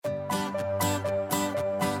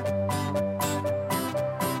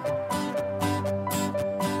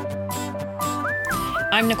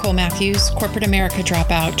I'm Nicole Matthews, corporate America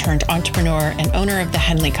dropout turned entrepreneur and owner of the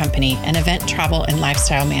Henley Company, an event, travel, and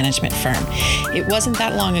lifestyle management firm. It wasn't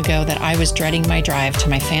that long ago that I was dreading my drive to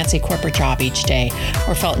my fancy corporate job each day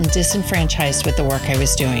or felt disenfranchised with the work I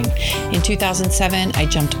was doing. In 2007, I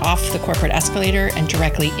jumped off the corporate escalator and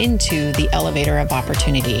directly into the elevator of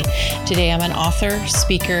opportunity. Today, I'm an author,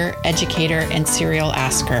 speaker, educator, and serial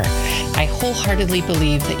asker. I wholeheartedly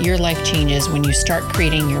believe that your life changes when you start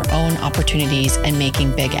creating your own opportunities and making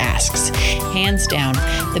big asks. Hands down,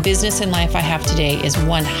 the business and life I have today is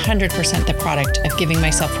 100% the product of giving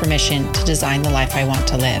myself permission to design the life I want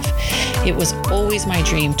to live. It was always my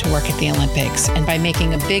dream to work at the Olympics, and by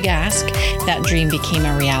making a big ask, that dream became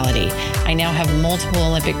a reality. I now have multiple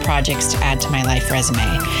Olympic projects to add to my life resume.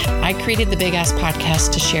 I created the Big Ask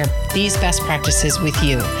podcast to share these best practices with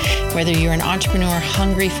you. Whether you're an entrepreneur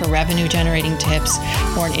hungry for revenue generating tips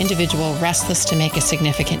or an individual restless to make a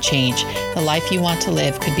significant change, the life you want to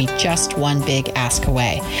live could be just one big ask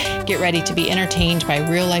away. Get ready to be entertained by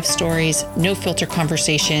real life stories, no filter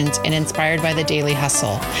conversations, and inspired by the daily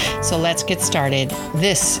hustle. So let's get started.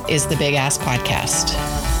 This is the Big Ask Podcast.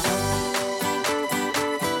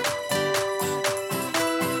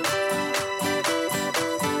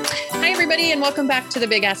 And welcome back to the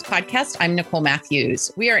Big Ask Podcast. I'm Nicole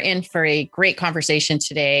Matthews. We are in for a great conversation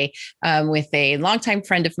today with a longtime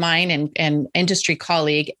friend of mine and industry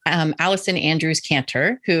colleague, Allison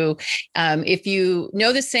Canter, who, if you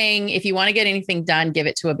know the saying, if you want to get anything done, give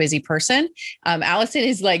it to a busy person. Allison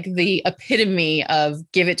is like the epitome of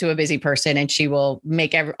give it to a busy person, and she will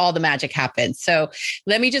make all the magic happen. So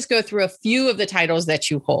let me just go through a few of the titles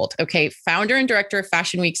that you hold. Okay. Founder and director of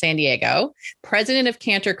Fashion Week San Diego, president of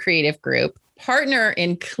Canter Creative Group, partner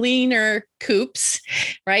in Cleaner Coops,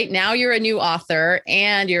 right? Now you're a new author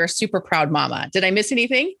and you're a super proud mama. Did I miss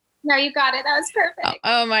anything? No, you got it. That was perfect.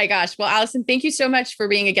 Oh my gosh. Well, Allison, thank you so much for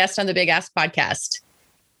being a guest on the Big Ask Podcast.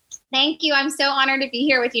 Thank you. I'm so honored to be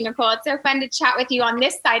here with you, Nicole. It's so fun to chat with you on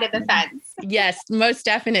this side of the fence. Yes, most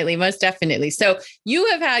definitely. Most definitely. So you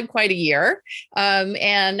have had quite a year.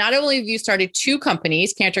 And not only have you started two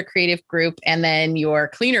companies, Canter Creative Group, and then your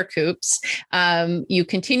Cleaner Coops, you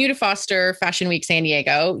continue to foster Fashion Week San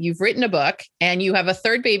Diego. You've written a book and you have a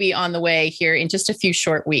third baby on the way here in just a few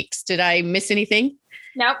short weeks. Did I miss anything?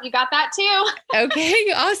 Nope, you got that too. Okay,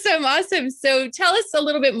 awesome. So tell us a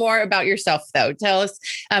little bit more about yourself, though. Tell us,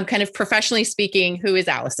 kind of professionally speaking, who is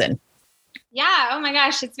Allison? Yeah. Oh my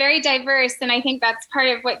gosh. It's very diverse. And I think that's part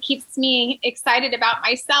of what keeps me excited about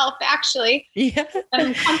myself, actually. Yeah.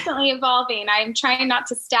 I'm constantly evolving. I'm trying not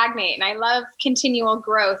to stagnate, and I love continual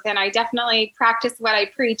growth. And I definitely practice what I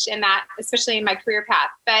preach in that, especially in my career path.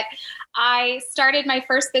 But I started my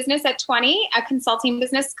first business at 20, a consulting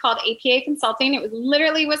business called APA Consulting. It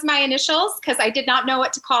literally was my initials because I did not know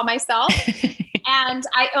what to call myself. And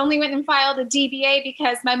I only went and filed a DBA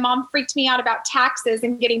because my mom freaked me out about taxes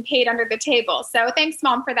and getting paid under the table. So thanks,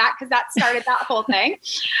 Mom, for that, because that started that whole thing.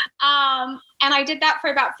 And I did that for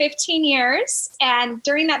about 15 years. And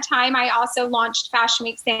during that time, I also launched Fashion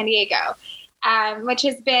Week San Diego, which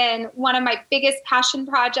has been one of my biggest passion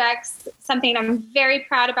projects, something I'm very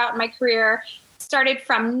proud about in my career. Started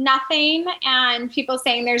from nothing and people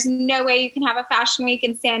saying there's no way you can have a fashion week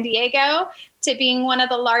in San Diego, to being one of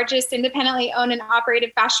the largest independently owned and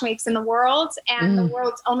operated fashion weeks in the world, and the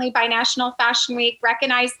world's only binational fashion week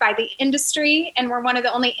recognized by the industry. And we're one of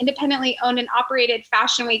the only independently owned and operated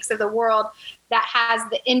fashion weeks of the world that has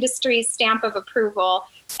the industry's stamp of approval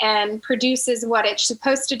and produces what it's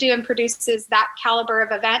supposed to do and produces that caliber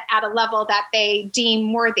of event at a level that they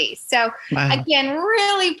deem worthy. So Again,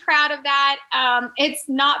 really proud of that. It's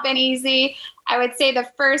not been easy. I would say the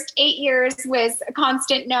first 8 years was a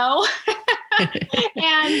constant no.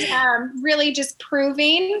 And really just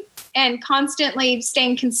proving and constantly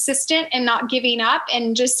staying consistent and not giving up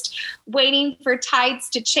and just waiting for tides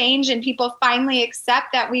to change and people finally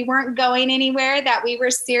accept that we weren't going anywhere, that we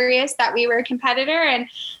were serious, that we were a competitor, and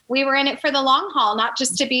we were in it for the long haul, not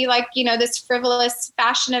just to be like, this frivolous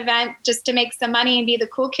fashion event just to make some money and be the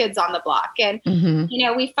cool kids on the block. And,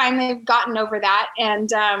 we finally have gotten over that.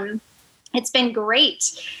 And it's been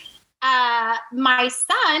great. My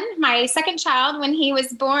son, my second child, when he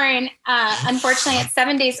was born, unfortunately at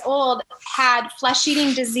 7 days old, had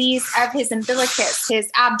flesh-eating disease of his umbilicus, his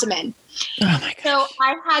abdomen. Oh my gosh. So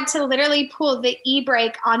I had to literally pull the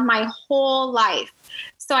e-brake on my whole life.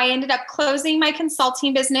 So I ended up closing my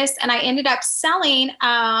consulting business and I ended up selling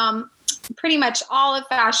pretty much all of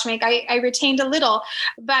Fashion Week. I retained a little,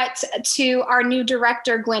 but to our new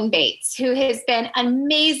director, Gwen Bates, who has been an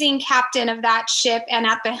amazing captain of that ship and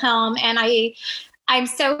at the helm. And I'm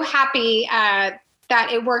so happy that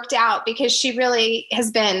it worked out, because she really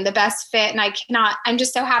has been the best fit, and I'm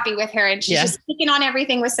just so happy with her, and she's just taking on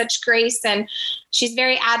everything with such grace, and she's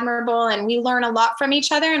very admirable, and we learn a lot from each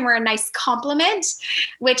other, and we're a nice complement,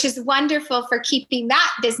 which is wonderful for keeping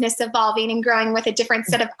that business evolving and growing with a different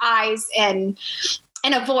set of eyes and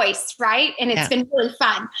a voice, right? And it's been really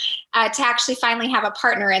fun to actually finally have a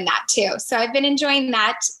partner in that too. So I've been enjoying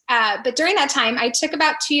that. But during that time, I took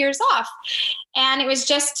about 2 years off. And it was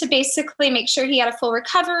just to basically make sure he had a full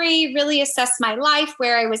recovery, really assess my life,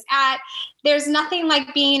 where I was at. There's nothing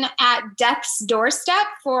like being at death's doorstep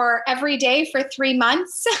for every day for 3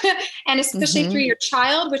 months, and especially through your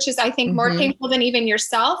child, which is, I think, more painful than even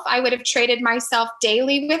yourself. I would have traded myself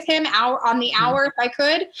daily with him, hour on the hour if I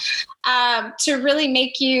could, to really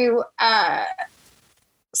make you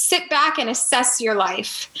sit back and assess your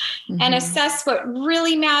life and assess what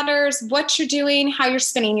really matters, what you're doing, how you're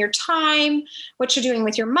spending your time, what you're doing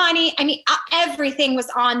with your money. I mean, everything was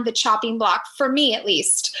on the chopping block, for me at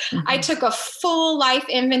least. I took a full life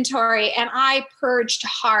inventory and I purged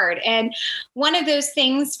hard. And one of those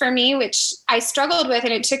things for me, which I struggled with,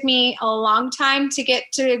 and it took me a long time to get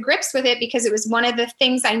to grips with it, because it was one of the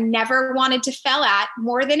things I never wanted to fail at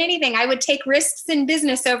more than anything. I would take risks in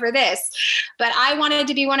business over this, but I wanted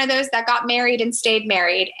to be one of those that got married and stayed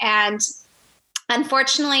married. And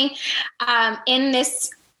unfortunately, in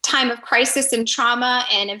this time of crisis and trauma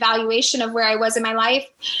and evaluation of where I was in my life,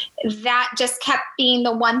 that just kept being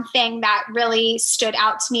the one thing that really stood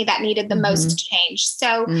out to me that needed the most change.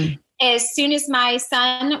 So as soon as my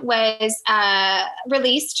son was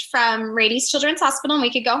released from Rady's Children's Hospital and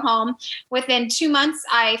we could go home, within 2 months,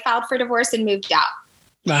 I filed for divorce and moved out.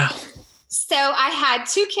 Wow. So I had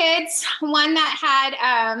 2 kids, one that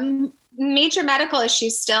had major medical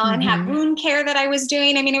issues still and had wound care that I was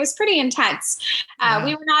doing. I mean, it was pretty intense.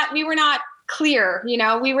 We were not clear,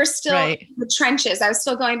 we were still in the trenches. I was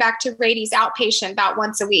still going back to Rady's outpatient about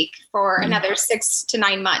once a week for another 6 to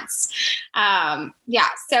 9 months.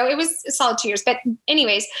 So it was a solid 2 years. But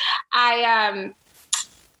anyways, I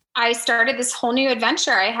started this whole new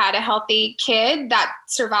adventure. I had a healthy kid that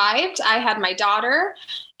survived. I had my daughter,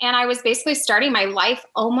 and I was basically starting my life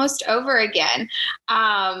almost over again.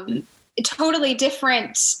 Totally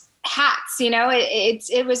different hats,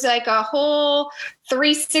 it was like a whole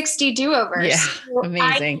 360 do-over. Yeah, so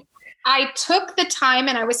amazing. I took the time,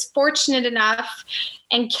 and I was fortunate enough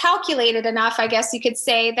and calculated enough, I guess you could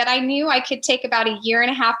say, that I knew I could take about 1.5 years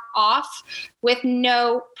off with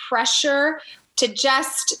no pressure to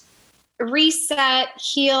just reset,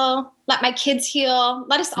 heal, let my kids heal,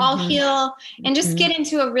 let us all heal, and just get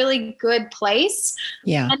into a really good place.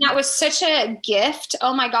 Yeah. And that was such a gift.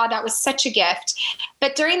 Oh my God, that was such a gift.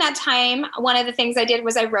 But during that time, one of the things I did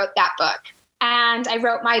was I wrote that book, and I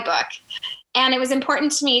wrote my book. And it was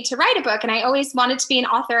important to me to write a book. And I always wanted to be an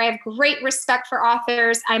author. I have great respect for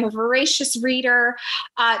authors. I'm a voracious reader.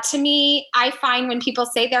 To me, I find when people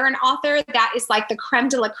say they're an author, that is like the creme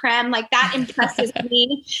de la creme. Like, that impresses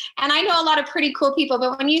me. And I know a lot of pretty cool people,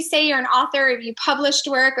 but when you say you're an author, if you published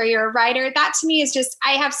work or you're a writer, that to me is just,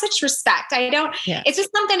 I have such respect. It's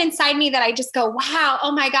just something inside me that I just go, wow,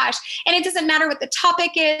 oh my gosh. And it doesn't matter what the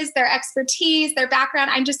topic is, their expertise, their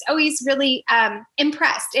background. I'm just always really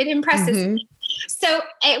impressed. It impresses me. So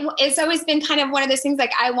it's always been kind of one of those things,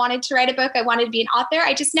 like, I wanted to write a book. I wanted to be an author.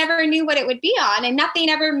 I just never knew what it would be on, and nothing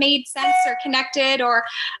ever made sense or connected or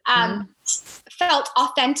felt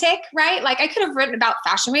authentic, right? Like, I could have written about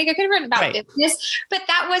Fashion Week. I could have written about business, but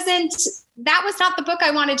that was not the book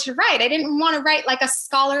I wanted to write. I didn't want to write like a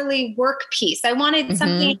scholarly work piece. I wanted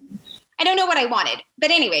something, I don't know what I wanted, but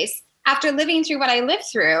anyways, after living through what I lived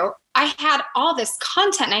through, I had all this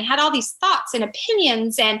content, and I had all these thoughts and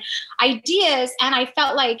opinions and ideas. And I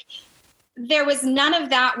felt like there was none of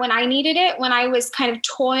that when I needed it, when I was kind of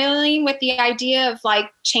toiling with the idea of like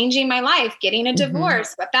changing my life, getting a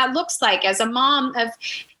divorce, what that looks like as a mom of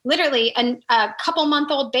literally a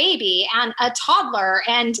couple-month-old baby and a toddler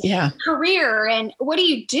and career. And what do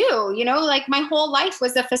you do? Like, my whole life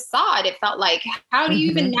was a facade. It felt like, how do you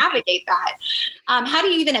even navigate that? How do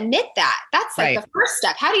you even admit that? That's like the first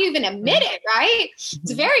step. How do you even admit it? Right.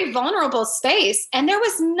 It's a very vulnerable space. And there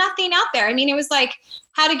was nothing out there. I mean, it was like,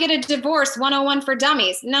 how to get a divorce 101 for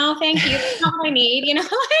dummies. No, thank you. That's not what I need.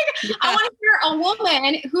 I want to hear a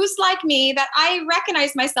woman who's like me, that I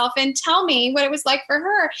recognize myself in, tell me what it was like for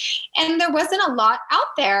her. And there wasn't a lot out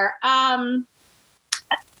there.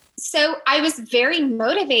 So I was very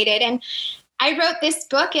motivated, and I wrote this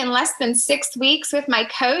book in less than 6 weeks with my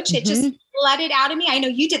coach. It just let it out of me. I know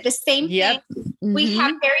you did the same thing. Mm-hmm. We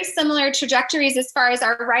have very similar trajectories as far as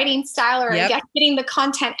our writing style or getting the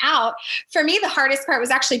content out. For me, the hardest part was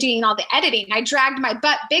actually doing all the editing. I dragged my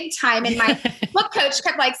butt big time, and my book coach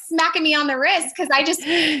kept like smacking me on the wrist because I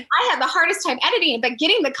had the hardest time editing, but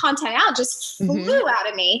getting the content out just flew out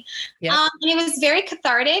of me. Yep. And it was very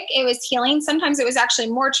cathartic. It was healing. Sometimes it was actually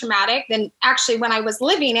more traumatic than actually when I was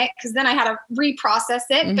living it, because then I had to reprocess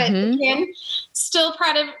it. But again, still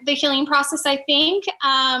part of the healing process, I think.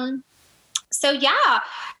 So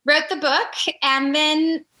wrote the book and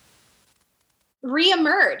then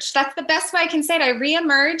reemerged. That's the best way I can say it. I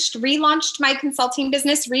reemerged, relaunched my consulting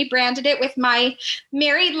business, rebranded it with my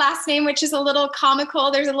married last name, which is a little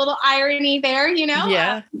comical. There's a little irony there,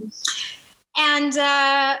 Yeah.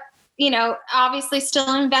 Obviously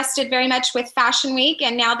still invested very much with Fashion Week.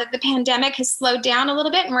 And now that the pandemic has slowed down a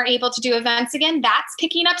little bit and we're able to do events again, that's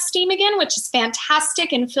picking up steam again, which is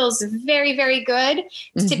fantastic and feels very, very good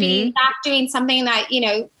to be back doing something that,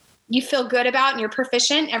 you feel good about and you're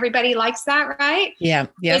proficient. Everybody likes that, right? Yeah.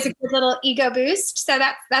 It's a good little ego boost. So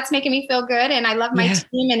that's making me feel good. And I love my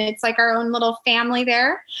team, and it's like our own little family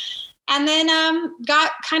there. And then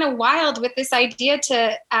got kind of wild with this idea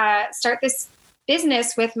to start this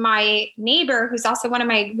business with my neighbor, who's also one of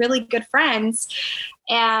my really good friends,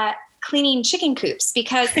 cleaning chicken coops,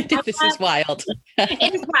 because this is wild.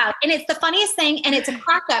 It is wild. And it's the funniest thing. And it's a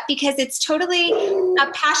crack up because it's totally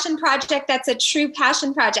a passion project. That's a true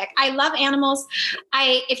passion project. I love animals.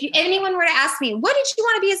 If anyone were to ask me, what did you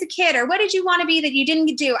want to be as a kid? Or what did you want to be that you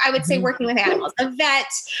didn't do? I would say working with animals, a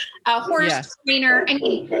vet, a horse trainer,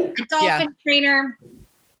 a dolphin trainer.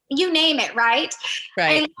 You name it, right?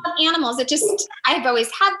 Right. I love animals. I've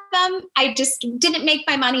always had them. I just didn't make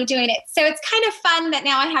my money doing it. So it's kind of fun that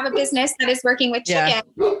now I have a business that is working with chicken.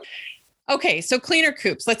 Okay. So cleaner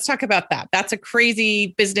coops. Let's talk about that. That's a crazy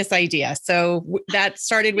business idea. So that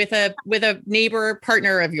started with a neighbor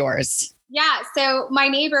partner of yours. Yeah. So my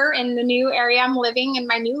neighbor in the new area I'm living in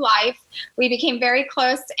my new life, we became very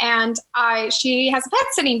close, and she has a pet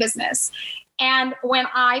sitting business. And when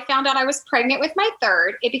I found out I was pregnant with my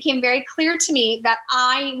third, it became very clear to me that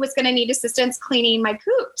I was going to need assistance cleaning my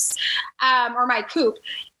coops, or my coop.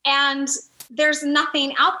 And there's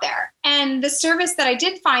nothing out there. And the service that I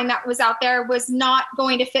did find that was out there was not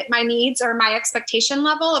going to fit my needs or my expectation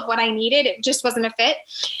level of what I needed. It just wasn't a fit.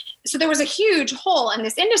 So there was a huge hole in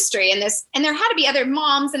this industry, and there had to be other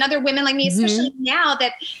moms and other women like me, especially now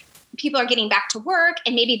that people are getting back to work,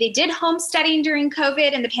 and maybe they did homesteading during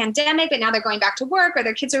COVID and the pandemic, but now they're going back to work, or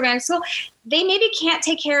their kids are going to school. They maybe can't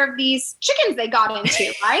take care of these chickens they got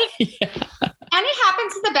into, right? And it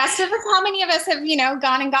happens to the best of us. How many of us have,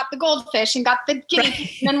 gone and got the goldfish and got the guinea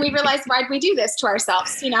pigs, and then we realized, why'd we do this to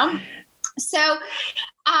ourselves, So,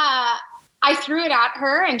 I threw it at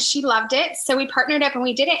her and she loved it. So we partnered up and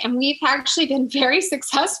we did it. And we've actually been very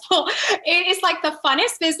successful. It is like the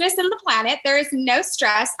funnest business on the planet. There is no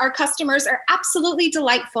stress. Our customers are absolutely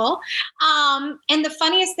delightful. And the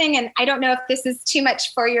funniest thing, and I don't know if this is too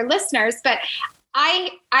much for your listeners, but I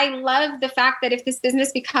love the fact that if this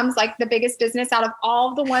business becomes like the biggest business out of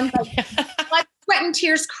all the ones like sweat and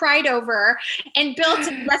tears cried over and built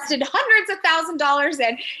and invested hundreds of $1,000s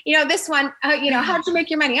in, this one, how'd you make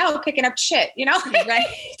your money? Oh, picking up shit, right?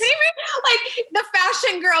 Like the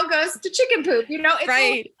fashion girl goes to chicken poop, it's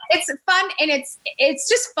right. It's fun, and it's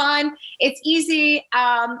just fun. It's easy.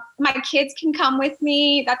 My kids can come with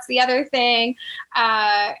me. That's the other thing.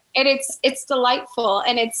 And it's delightful,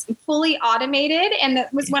 and it's fully automated. And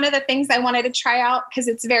that was one of the things I wanted to try out because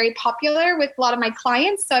it's very popular with a lot of my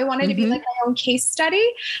clients. So I wanted to be like my own case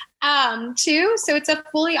study too. So it's a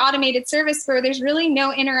fully automated service where there's really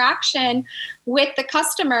no interaction with the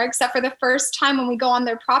customer except for the first time when we go on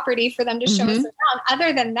their property for them to show us around.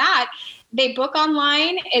 Other than that, they book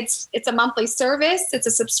online. It's a monthly service. It's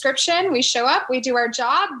a subscription. We show up, we do our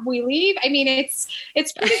job, we leave. I mean, it's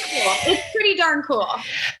pretty cool. It's pretty darn cool.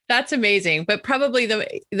 That's amazing. But probably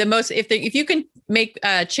the most, if you can make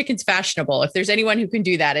chickens fashionable, if there's anyone who can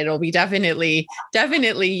do that, it'll be definitely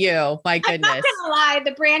you. My goodness. I'm not gonna lie,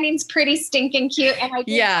 the branding's pretty stinking cute, and I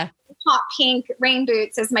do hot pink rain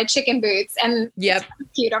boots as my chicken boots, and it's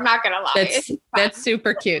cute. I'm not gonna lie. That's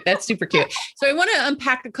super cute. That's super cute. So I want to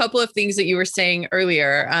unpack a couple of things that you were saying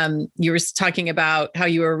earlier. You were talking about how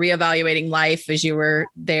you were reevaluating life as you were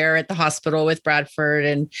there at the hospital with Bradford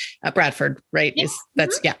and Bradford, right?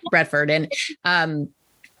 Bradford.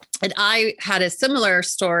 And I had a similar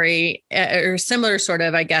story or similar sort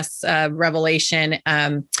of, I guess, revelation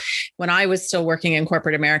when I was still working in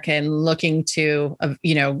corporate America and looking to,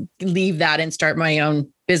 leave that and start my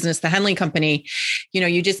own business, the Henley Company,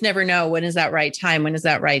 you just never know, when is that right time? When is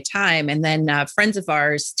that right time? And then friends of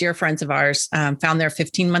ours, dear friends of ours, found their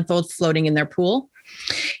 15-month-old floating in their pool.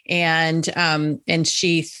 And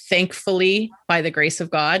she, thankfully, by the grace of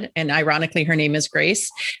God, and ironically, her name is Grace,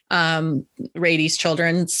 Rady's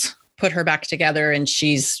children's put her back together, and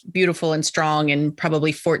she's beautiful and strong and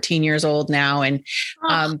probably 14 years old now. And,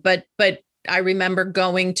 but I remember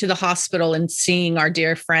going to the hospital and seeing our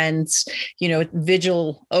dear friends,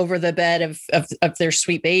 vigil over the bed of their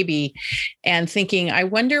sweet baby, and thinking, I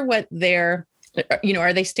wonder what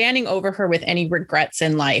are they standing over her with any regrets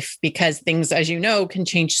in life? Because things, as you know, can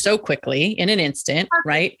change so quickly in an instant.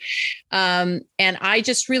 Right. And I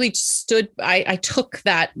just really I took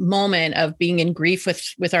that moment of being in grief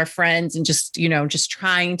with our friends and just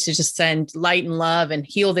trying to just send light and love and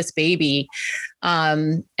heal this baby.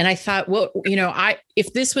 And I thought, well,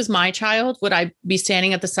 if this was my child, would I be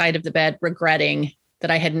standing at the side of the bed regretting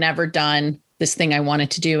that I had never done this thing I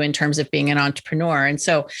wanted to do in terms of being an entrepreneur? And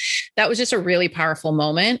so that was just a really powerful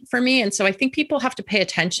moment for me. And so I think people have to pay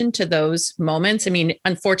attention to those moments. I mean,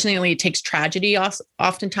 unfortunately, it takes tragedy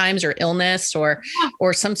oftentimes, or illness, or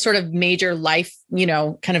some sort of major life,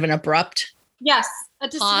 kind of an abrupt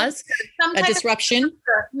pause, a disruption.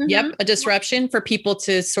 Mm-hmm. Yep. A disruption for people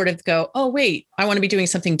to sort of go, oh, wait, I want to be doing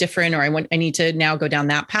something different, or I need to now go down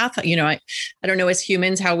that path. I don't know, as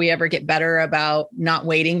humans, how we ever get better about not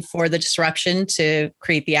waiting for the disruption to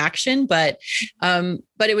create the action. But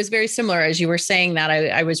it was very similar. As you were saying that,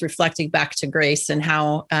 I was reflecting back to Grace and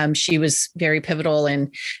how she was very pivotal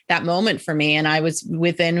in that moment for me. And I was,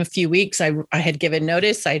 within a few weeks, I had given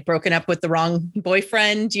notice. I had broken up with the wrong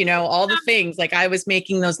boyfriend, all the things. Like, I was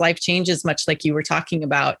making those life changes, much like you were talking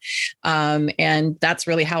about. And that's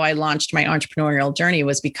really how I launched my entrepreneurial journey,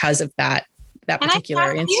 was because of that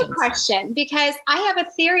particular instance. I have a question, because I have a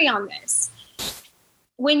theory on this.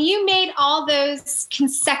 When you made all those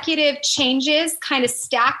consecutive changes kind of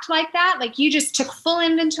stacked like that, like you just took full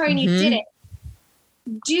inventory and you did it.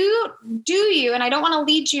 Do you, and I don't want to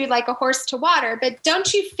lead you like a horse to water, but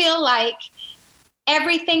don't you feel like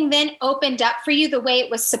everything then opened up for you the way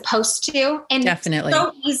it was supposed to? And definitely,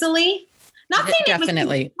 so easily? Not saying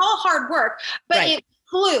definitely. It was all hard work, but right. It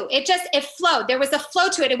flew. It flowed. There was a flow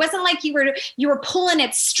to it. It wasn't like you were pulling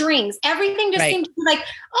at strings. Everything just seemed to be like,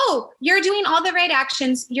 oh, you're doing all the right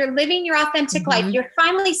actions. You're living your authentic life. You're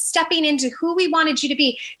finally stepping into who we wanted you to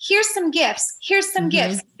be. Here's some gifts. Here's some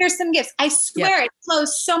gifts. Here's some gifts. I swear it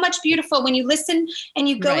flows so much beautiful when you listen and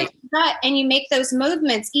you go with your gut and you make those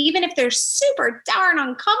movements, even if they're super darn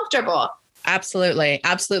uncomfortable. Absolutely.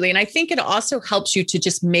 Absolutely. And I think it also helps you to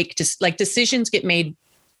just make decisions get made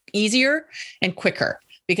easier and quicker,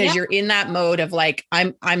 because you're in that mode of like,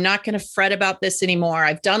 I'm not going to fret about this anymore.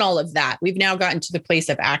 I've done all of that. We've now gotten to the place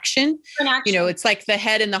of action. It's like the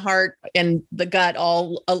head and the heart and the gut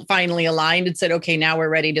all finally aligned and said, okay, now we're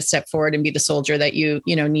ready to step forward and be the soldier that you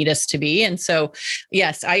need us to be. And so,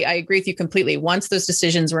 yes, I agree with you completely. Once those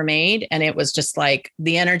decisions were made, and it was just like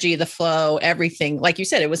the energy, the flow, everything, like you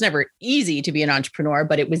said, it was never easy to be an entrepreneur,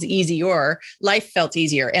 but it was easier. Life felt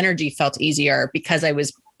easier. Energy felt easier, because I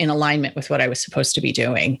was in alignment with what I was supposed to be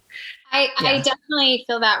doing. I definitely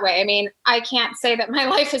feel that way. I mean, I can't say that my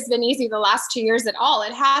life has been easy the last 2 years at all.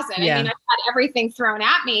 It hasn't. I mean, I've had everything thrown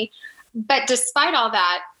at me, but despite all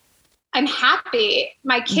that, I'm happy.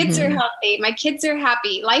 My kids are healthy. My kids are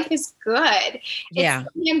happy. Life is good. It's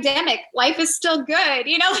the pandemic. Life is still good. I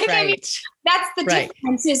mean, that's the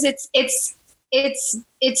difference. Is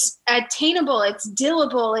it's attainable. It's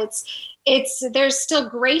doable. There's still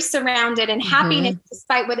grace around it and happiness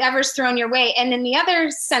despite whatever's thrown your way. And in the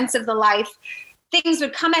other sense of the life, things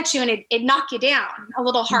would come at you and it'd knock you down a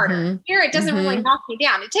little harder. Here, it doesn't really knock me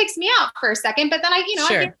down. It takes me out for a second, but then I get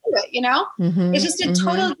through it, It's just a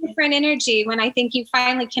total different energy when I think you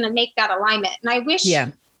finally can make that alignment. And I wish,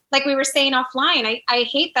 like we were saying offline, I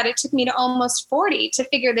hate that it took me to almost 40 to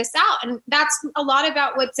figure this out. And that's a lot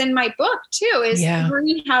about what's in my book too, is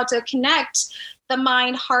learning how to connect the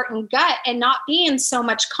mind, heart, and gut, and not be in so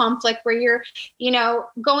much conflict where you're,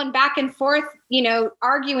 going back and forth,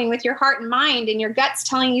 arguing with your heart and mind, and your gut's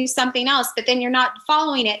telling you something else, but then you're not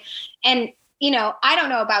following it. And, I don't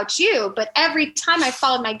know about you, but every time I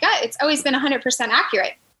followed my gut, it's always been 100%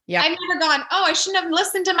 accurate. Yeah. I've never gone, oh, I shouldn't have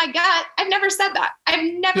listened to my gut. I've never said that. I've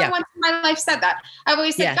never once in my life said that. I've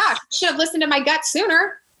always said, gosh, I should have listened to my gut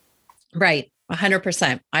sooner. Right.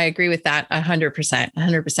 100%. I agree with that.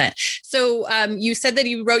 100%. So you said that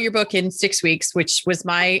you wrote your book in 6 weeks, which was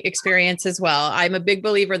my experience as well. I'm a big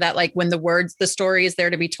believer that like when the story is there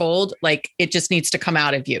to be told, like it just needs to come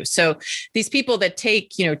out of you. So these people that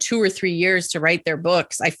take, 2 or 3 years to write their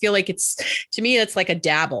books, I feel like to me, it's like a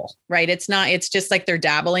dabble, right? It's just like they're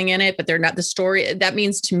dabbling in it, but they're not the story. That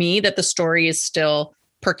means to me that the story is still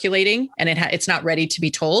percolating and it's not ready to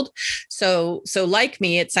be told. So like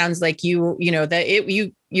me, it sounds like your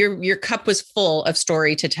cup was full of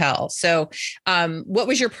story to tell. So, what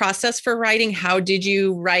was your process for writing? How did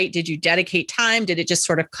you write? Did you dedicate time? Did it just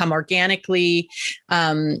sort of come organically?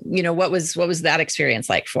 What was that experience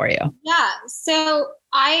like for you? Yeah. So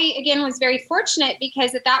I, again, was very fortunate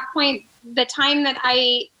because at that point, the time that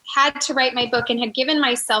I had to write my book and had given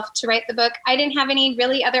myself to write the book, I didn't have any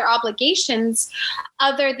really other obligations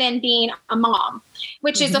other than being a mom,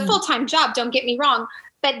 which is a full-time job. Don't get me wrong.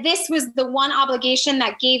 But this was the one obligation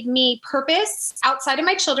that gave me purpose outside of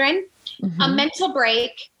my children, a mental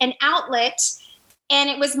break, an outlet. And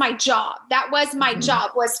it was my job. That was my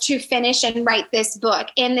job, was to finish and write this book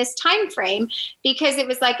in this time frame, because it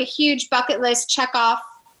was like a huge bucket list check off.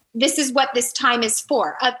 This is what this time is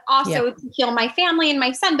for. To heal my family and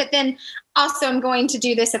my son, but then also I'm going to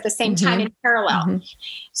do this at the same time in parallel.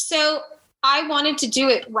 So I wanted to do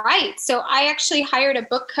it right. So I actually hired a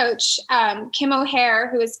book coach, Kim O'Hare,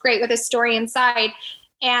 who is great with a story inside.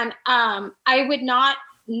 And I would not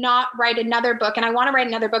write another book. And I want to write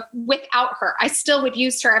another book without her. I still would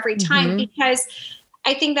use her every time, because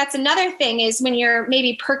I think that's another thing is when you're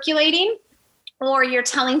maybe percolating, or you're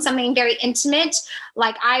telling something very intimate,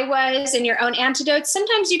 like I was, in your own antidotes,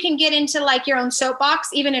 sometimes you can get into like your own soapbox,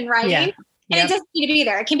 even in writing. Yeah. And it doesn't need to be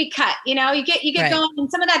there. It can be cut. You get right. going, and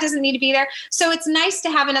some of that doesn't need to be there. So it's nice to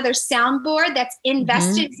have another soundboard that's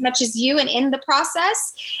invested as much as you and in the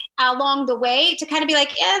process along the way, to kind of be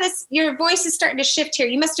like, your voice is starting to shift here.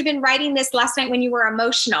 You must have been writing this last night when you were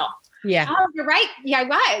emotional. Yeah. Oh, you're right. Yeah, I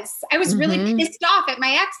was. I was really pissed off at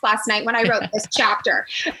my ex last night when I wrote this chapter.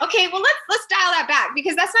 Okay, well, let's dial that back,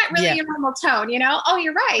 because that's not really your normal tone, Oh,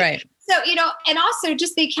 you're right. Right. So, and also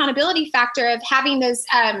just the accountability factor of having those,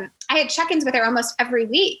 I had check-ins with her almost every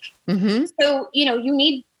week. So,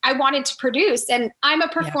 I wanted to produce, and I'm a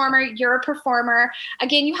performer. You're a performer.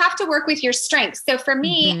 Again, you have to work with your strengths. So for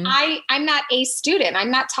me, I'm not A student. I'm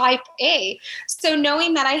not type A. So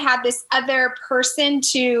knowing that I had this other person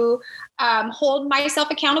to hold myself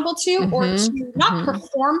accountable to, or to not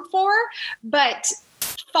perform for, but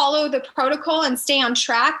follow the protocol and stay on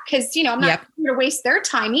track. Cause I'm not here to waste their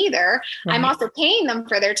time either. Right. I'm also paying them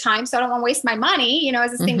for their time. So I don't want to waste my money,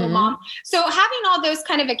 as a single mom. So having all those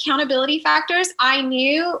kind of accountability factors, I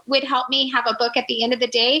knew would help me have a book at the end of the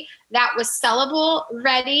day that was sellable,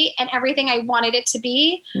 ready, and everything I wanted it to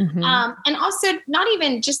be. And also not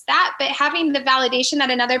even just that, but having the validation that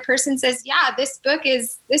another person says,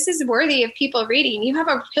 this is worthy of people reading. You have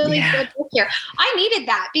a really good book here. I needed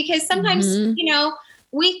that, because sometimes,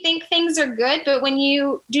 we think things are good, but when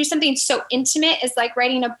you do something so intimate as like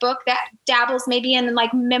writing a book that dabbles maybe in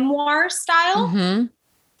like memoir style,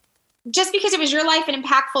 just because it was your life and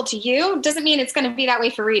impactful to you doesn't mean it's going to be that way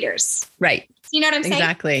for readers. Right. You know what I'm saying?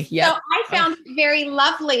 Exactly. Yeah. So I found it very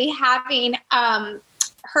lovely having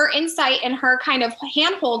her insight and her kind of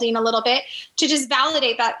hand holding a little bit to just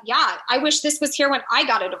validate that, I wish this was here when I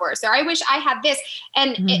got a divorce, or I wish I had this.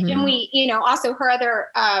 And, and we, also her other,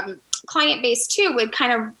 client base too would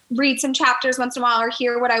kind of read some chapters once in a while, or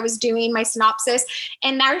hear what I was doing, my synopsis,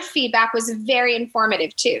 and their feedback was very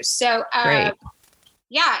informative too. So, that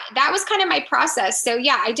was kind of my process. So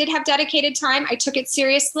I did have dedicated time. I took it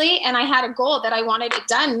seriously, and I had a goal that I wanted it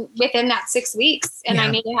done within that 6 weeks, and I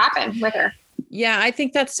made it happen with her. Yeah, I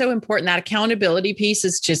think that's so important. That accountability piece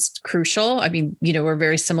is just crucial. I mean, we're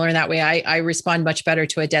very similar in that way. I respond much better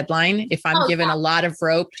to a deadline. If I'm given a lot of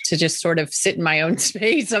rope to just sort of sit in my own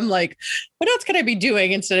space, I'm like, what else could I be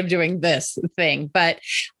doing instead of doing this thing? But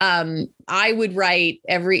I would write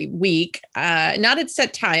every week, not at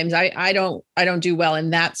set times. I don't do well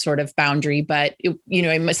in that sort of boundary, but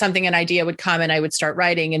an idea would come and I would start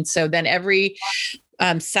writing. And so then every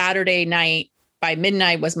Saturday night, by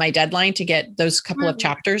midnight was my deadline to get those couple of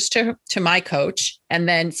chapters to my coach. And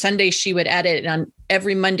then Sunday she would edit. And on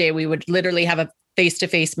every Monday, we would literally have a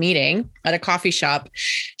face-to-face meeting at a coffee shop.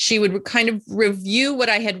 She would kind of review what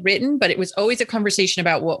I had written, but it was always a conversation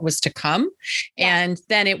about what was to come. Yeah. And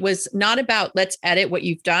then it was not about, let's edit what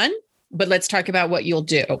you've done, but let's talk about what you'll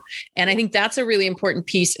do. And I think that's a really important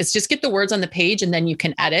piece. Is just get the words on the page and then you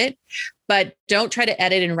can edit, but don't try to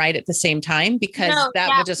edit and write at the same time, because that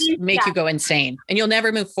will just make you go insane and you'll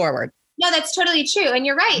never move forward. No, that's totally true. And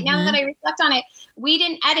you're right. Now that I reflect on it, we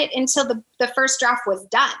didn't edit until the first draft was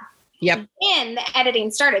done. Yep. Then the editing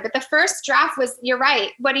started. But the first draft was, you're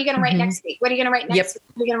right. What are you going to write next week? What are you going to write next week?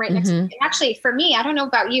 What are you going to write next week? And actually, for me, I don't know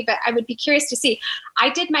about you, but I would be curious to see. I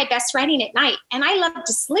did my best writing at night, and I love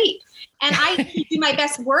to sleep. And I do my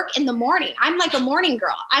best work in the morning. I'm like a morning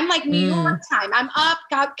girl. I'm like New York time. I'm up,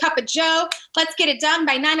 got a cup of Joe. Let's get it done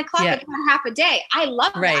by 9 o'clock. I've got half a day. I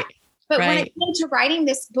love that. But when it came to writing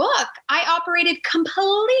this book, I operated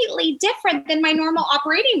completely different than my normal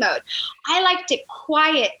operating mode. I liked it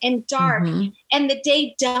quiet and dark and the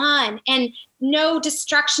day done and no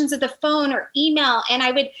distractions of the phone or email. And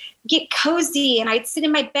I would get cozy and I'd sit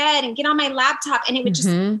in my bed and get on my laptop and it would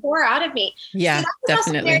just pour out of me. Yeah, so that was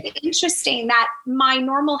definitely very interesting that my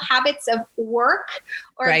normal habits of work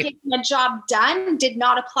or getting a job done did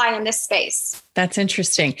not apply in this space. That's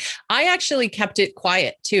interesting. I actually kept it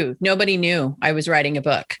quiet too. Nobody knew I was writing a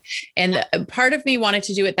book. And part of me wanted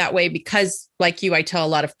to do it that way because, like you, I tell a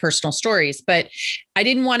lot of personal stories, but I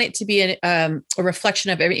didn't want it to be a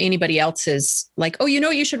reflection of anybody else's, like, oh, you know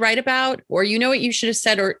what you should write about, or you know what you should have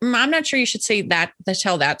said, or I'm not sure you should say that,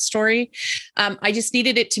 tell that story. I just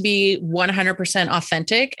needed it to be 100%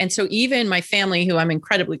 authentic. And so even my family, who I'm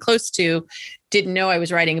incredibly close to, didn't know I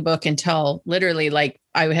was writing a book until literally like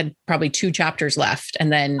I had probably 2 chapters left. And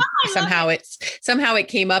then somehow it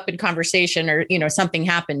came up in conversation or, something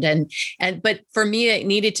happened. But for me, it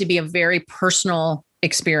needed to be a very personal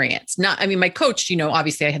experience. My coach,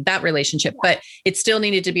 obviously I had that relationship, but it still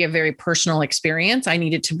needed to be a very personal experience. I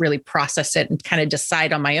needed to really process it and kind of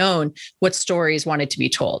decide on my own what stories wanted to be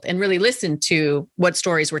told and really listen to what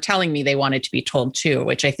stories were telling me they wanted to be told too,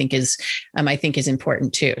 which I think is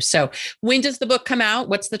important too. So when does the book come out?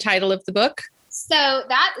 What's the title of the book? So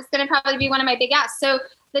that is going to probably be one of my big asks. So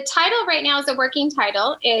the title right now is a working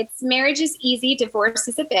title. It's Marriage is Easy, Divorce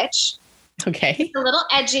is a Bitch. Okay. It's a little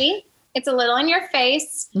edgy. It's a little in your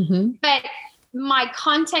face, but my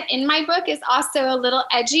content in my book is also a little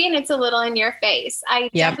edgy and it's a little in your face. I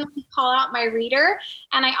definitely call out my reader,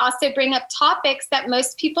 and I also bring up topics that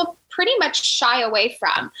most people pretty much shy away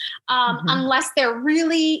from, unless they're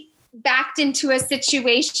really backed into a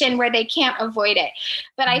situation where they can't avoid it.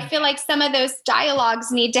 But I feel like some of those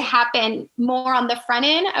dialogues need to happen more on the front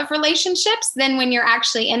end of relationships than when you're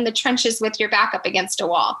actually in the trenches with your back up against a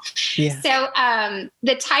wall. Yeah. So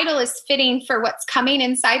the title is fitting for what's coming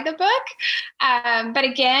inside the book. But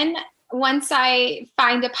again, once I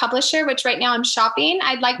find a publisher, which right now I'm shopping,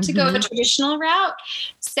 I'd like to go a traditional route.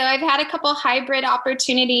 So I've had a couple hybrid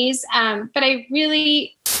opportunities, but I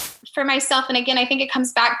really, for myself, and again, I think it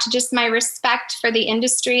comes back to just my respect for the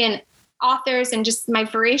industry and authors and just my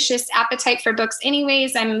voracious appetite for books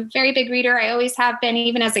anyways. I'm a very big reader. I always have been,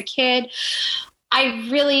 even as a kid. I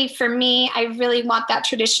really want that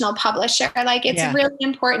traditional publisher. Like, it's really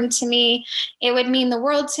important to me. It would mean the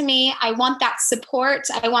world to me. I want that support.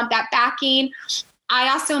 I want that backing. I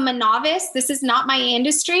also am a novice. This is not my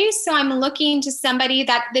industry. So I'm looking to somebody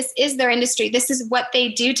that this is their industry. This is what they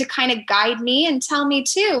do to kind of guide me and tell me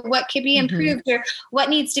too what could be improved or what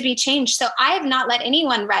needs to be changed. So I have not let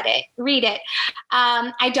anyone read it.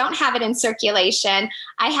 I don't have it in circulation.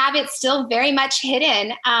 I have it still very much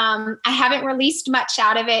hidden. I haven't released much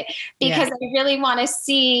out of it because I really want to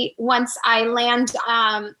see, once I land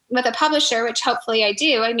with a publisher, which hopefully I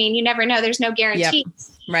do. I mean, you never know. There's no guarantees.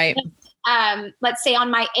 Yep. Right. Let's say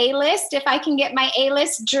on my A-list, if I can get my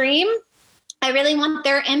A-list dream, I really want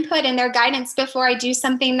their input and their guidance before I do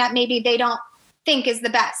something that maybe they don't think is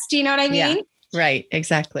the best. Do you know what I mean? Yeah, right.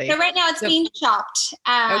 Exactly. So right now it's being chopped.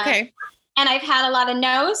 Okay. And I've had a lot of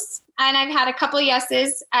no's and I've had a couple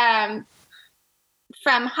yeses, from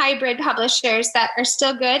hybrid publishers that are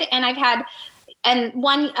still good. And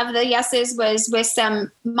one of the yeses was with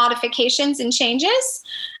some modifications and changes,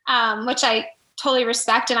 which I totally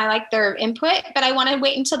respect and I like their input, but I want to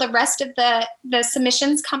wait until the rest of the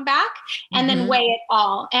submissions come back and then weigh it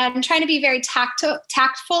all. And I'm trying to be very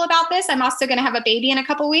tactful about this. I'm also going to have a baby in a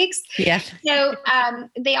couple weeks. Yeah. So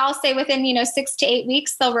they all say within 6 to 8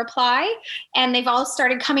 weeks they'll reply, and they've all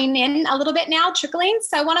started coming in a little bit now, trickling.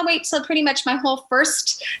 So I want to wait till pretty much my whole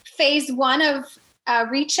first phase 1 of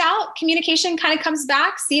reach out communication kind of comes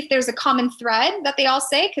back, see if there's a common thread that they all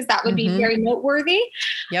say, because that would be very noteworthy.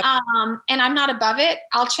 Yep. And I'm not above it.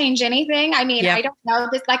 I'll change anything. I mean, I don't know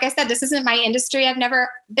this. Like I said, this isn't my industry. I've never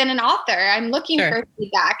been an author. I'm looking for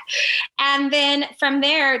feedback. And then from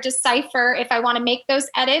there, decipher if I want to make those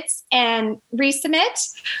edits and resubmit,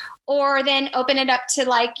 or then open it up to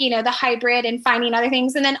the hybrid and finding other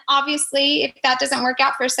things. And then obviously if that doesn't work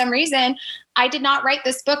out for some reason, I did not write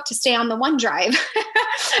this book to stay on the OneDrive.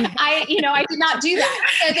 I did not do that.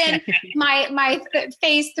 So then my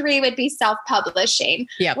phase 3 would be self-publishing,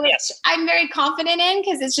 which I'm very confident in,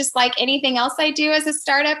 because it's just like anything else I do as a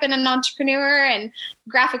startup and an entrepreneur, and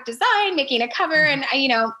graphic design, making a cover. And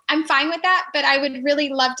I'm fine with that, but I would really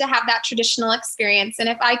love to have that traditional experience. And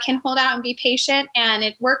if I can hold out and be patient and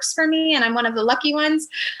it works for me, and I'm one of the lucky ones,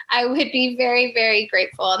 I would be very, very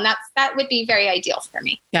grateful. And that would be very ideal for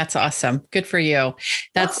me. That's awesome. Good for you.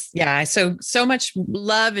 That's so much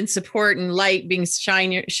love and support and light being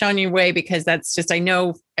shown your way, because that's just, I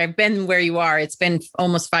know I've been where you are. It's been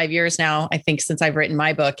almost 5 years now, I think, since I've written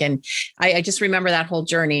my book. And I just remember that whole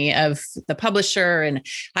journey of the publisher. And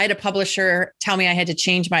I had a publisher tell me I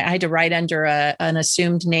had to write under an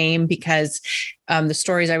assumed name, because the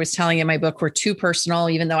stories I was telling in my book were too personal,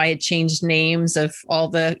 even though I had changed names of all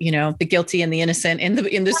the, the guilty and the innocent in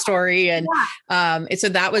the story. And so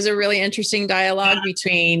that was a really interesting dialogue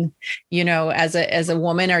between, as a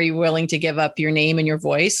woman, are you willing to give up your name and your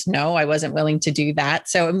voice? No, I wasn't willing to do that.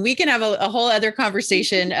 So we can have a whole other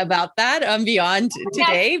conversation about that beyond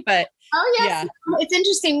today, but oh, yes. Yeah. It's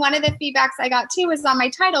interesting. One of the feedbacks I got too was on my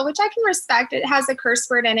title, which I can respect. It has a curse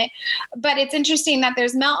word in it, but it's interesting that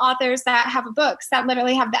there's male authors that have books that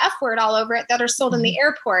literally have the F word all over it that are sold in the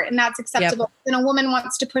airport, and that's acceptable. And a woman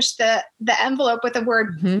wants to push the envelope with a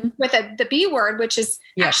word, with the B word, which is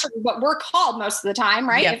actually what we're called most of the time,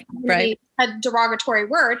 right? If a derogatory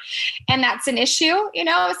word, and that's an issue, so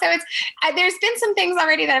it's there's been some things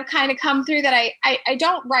already that have kind of come through that I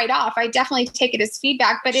don't write off. I definitely take it as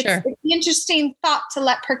feedback, but it's an interesting thought to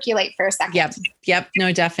let percolate for a second. Yep.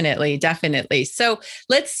 No, definitely. So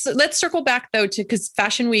let's circle back though because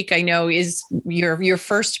Fashion Week, I know, is your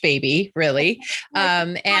first baby, really.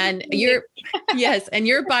 And and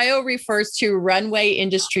your bio refers to runway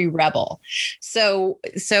industry rebel. So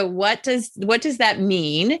what does that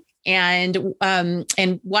mean? And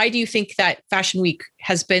why do you think that Fashion Week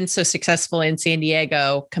has been so successful in San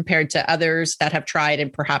Diego compared to others that have tried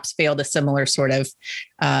and perhaps failed a similar sort of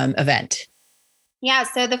event? Yeah.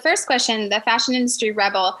 So the first question, the fashion industry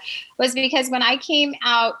rebel, was because when I came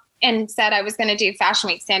out and said I was going to do Fashion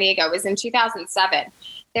Week San Diego, it was in 2007.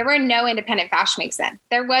 There were no independent fashion weeks then.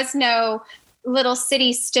 There was no little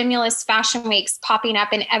city stimulus fashion weeks popping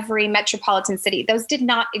up in every metropolitan city. Those did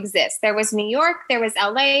not exist. There was New York, there was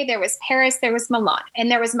LA, there was Paris, there was Milan,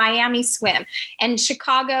 and there was Miami Swim, and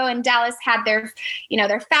Chicago and Dallas had their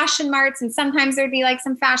fashion marts. And sometimes there'd be like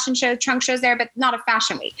some fashion shows, trunk shows there, but not a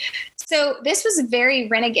fashion week. So this was very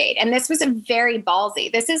renegade, and this was a very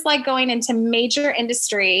ballsy. This is like going into major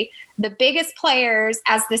industry, the biggest players,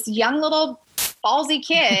 as this young little ballsy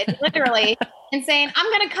kid, literally, and saying, I'm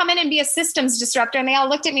going to come in and be a systems disruptor. And they all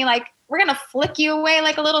looked at me like, we're going to flick you away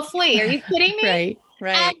like a little flea. Are you kidding me?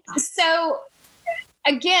 Right. And so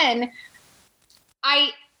again,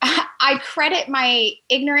 I credit my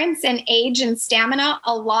ignorance and age and stamina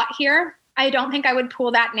a lot here. I don't think I would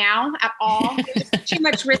pull that now at all. There's too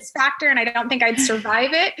much risk factor, and I don't think I'd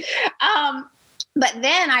survive it. But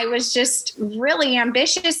then I was just really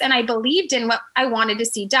ambitious, and I believed in what I wanted to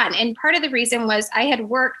see done. And part of the reason was I had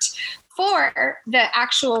worked for the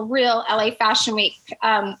actual real LA Fashion Week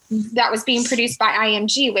that was being produced by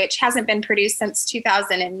IMG, which hasn't been produced since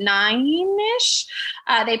 2009-ish.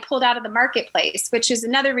 They pulled out of the marketplace, which is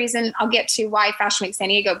another reason I'll get to why Fashion Week San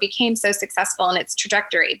Diego became so successful in its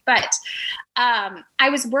trajectory. But I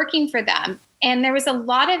was working for them, and there was a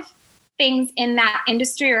lot of things in that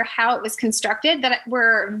industry or how it was constructed that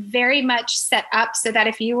were very much set up so that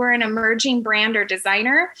if you were an emerging brand or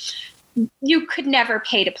designer, you could never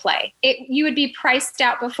pay to play. You would be priced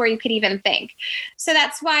out before you could even think. So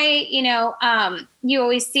that's why, you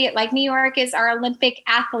always see it like New York is our Olympic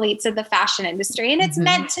athletes of the fashion industry. And it's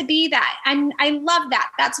meant to be that. And I love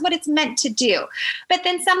that. That's what it's meant to do. But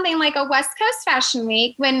then something like a West Coast Fashion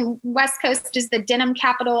Week, when West Coast is the denim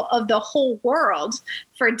capital of the whole world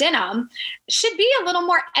for denim, should be a little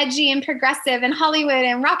more edgy and progressive and Hollywood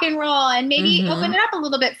and rock and roll, and maybe open it up a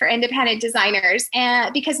little bit for independent designers.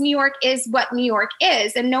 And because New York is what New York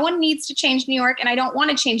is, and no one needs to change New York, and I don't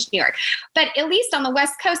want to change New York. But at least on the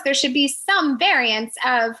West Coast, there should be some variance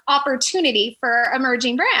of opportunity for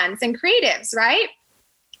emerging brands and creatives, right?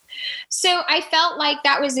 So I felt like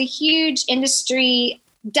that was a huge industry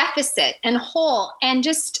deficit and hole, and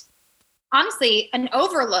just honestly an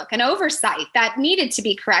oversight that needed to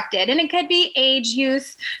be corrected. And it could be age,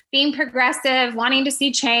 youth, being progressive, wanting to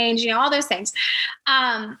see change, all those things.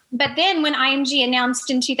 But then when IMG announced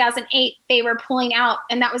in 2008, they were pulling out,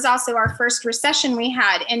 and that was also our first recession we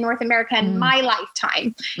had in North America in my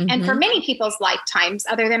lifetime. And for many people's lifetimes,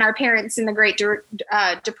 other than our parents in the Great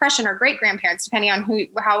Depression or great grandparents, depending on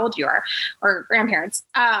how old you are, or grandparents,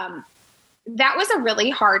 that was a really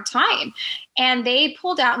hard time. And they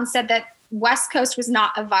pulled out and said that West Coast was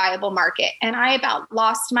not a viable market. And I about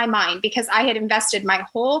lost my mind because I had invested my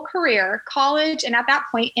whole career, college, and at that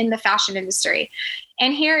point in the fashion industry.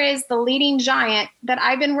 And here is the leading giant that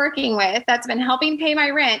I've been working with that's been helping pay my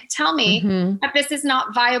rent tell me that this is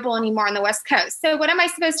not viable anymore on the West Coast. So what am I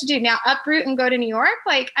supposed to do now? Uproot and go to New York?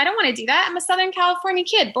 Like, I don't want to do that. I'm a Southern California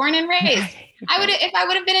kid, born and raised. If I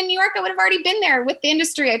would have been in New York, I would have already been there with the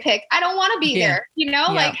industry I pick. I don't want to be there,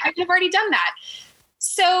 like I would have already done that.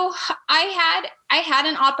 So I had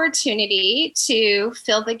an opportunity to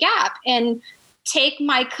fill the gap and take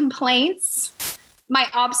my complaints, my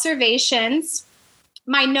observations,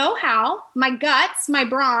 my know-how, my guts, my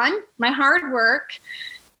brawn, my hard work,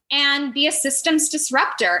 and be a systems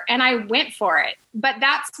disruptor. And I went for it. But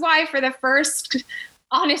that's why for the first,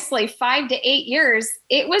 honestly, 5 to 8 years,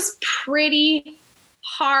 it was pretty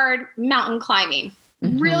hard mountain climbing,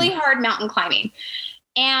 really hard mountain climbing.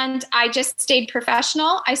 And I just stayed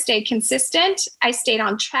professional. I stayed consistent. I stayed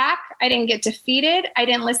on track. I didn't get defeated. I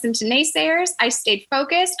didn't listen to naysayers. I stayed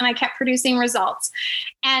focused and I kept producing results.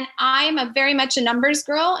 And I'm very much a numbers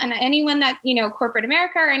girl. And anyone that, corporate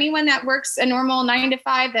America, or anyone that works a normal 9 to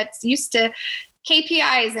 5 that's used to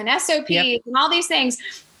KPIs and SOPs and all these things,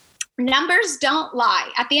 numbers don't lie.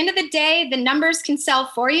 At the end of the day, the numbers can sell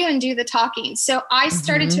for you and do the talking. So I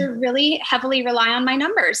started to really heavily rely on my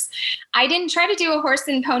numbers. I didn't try to do a horse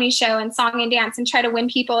and pony show and song and dance and try to win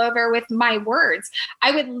people over with my words.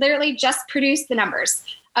 I would literally just produce the numbers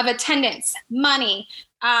of attendance, money,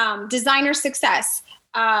 designer success,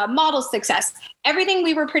 model success, everything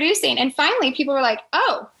we were producing. And finally, people were like,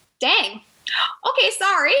 oh, dang. Okay,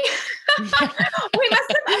 sorry. We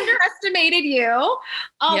must have underestimated you.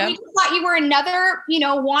 We just thought you were another,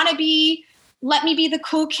 wannabe, let me be the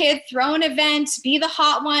cool kid, throw an event, be the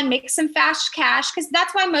hot one, make some fast cash. Because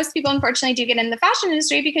that's why most people, unfortunately, do get in the fashion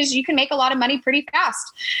industry, because you can make a lot of money pretty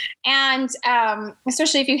fast. And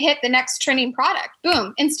especially if you hit the next trending product,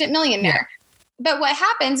 boom, instant millionaire. But what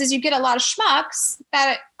happens is you get a lot of schmucks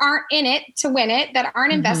that aren't in it to win it, that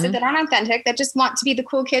aren't invested, that aren't authentic, that just want to be the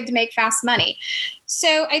cool kid to make fast money.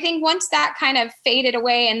 So I think once that kind of faded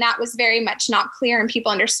away and that was very much not clear and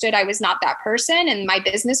people understood I was not that person and my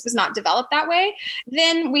business was not developed that way,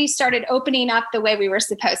 then we started opening up the way we were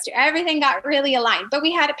supposed to. Everything got really aligned, but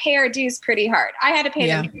we had to pay our dues pretty hard. I had to pay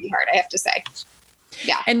them pretty hard, I have to say.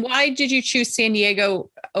 Yeah. And why did you choose San Diego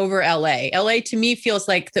over LA? LA to me feels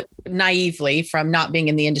like naively from not being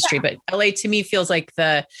in the industry, but LA to me feels like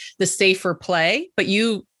the safer play, but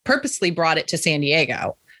you purposely brought it to San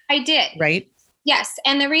Diego. I did. Right? Yes.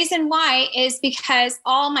 And the reason why is because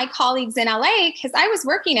all my colleagues in LA, because I was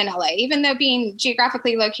working in LA, even though being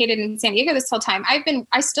geographically located in San Diego this whole time,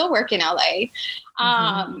 I still work in LA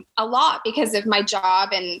a lot because of my job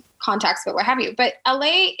and contacts, but what have you. But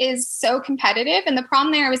LA is so competitive. And the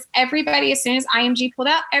problem there was everybody, as soon as IMG pulled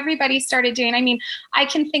out, everybody started doing, I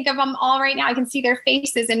can think of them all right now. I can see their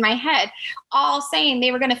faces in my head, all saying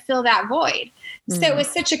they were going to fill that void. So it was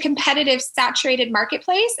such a competitive, saturated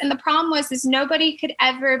marketplace. And the problem is nobody could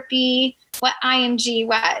ever be what IMG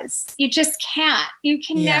was. You just can't. You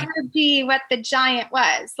can never be what the giant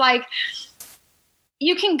was. Like,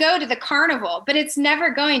 you can go to the carnival, but it's never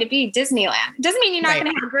going to be Disneyland. It doesn't mean you're not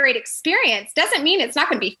going to have a great experience. Doesn't mean it's not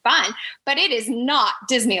going to be fun, but it is not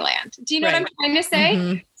Disneyland. Do you know what I'm trying to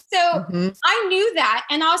say? So I knew that.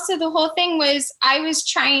 And also the whole thing was I was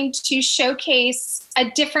trying to showcase a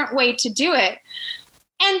different way to do it.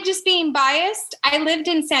 And just being biased, I lived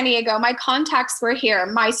in San Diego. My contacts were here.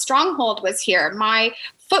 My stronghold was here. My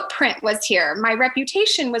footprint was here. My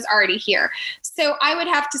reputation was already here. So I would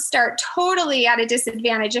have to start totally at a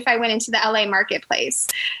disadvantage if I went into the LA marketplace.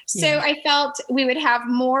 So I felt we would have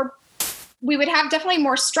definitely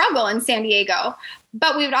more struggle in San Diego,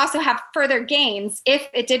 but we would also have further gains if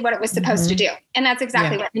it did what it was supposed to do. And that's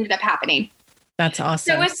exactly what ended up happening. That's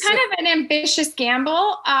awesome. So it was kind of an ambitious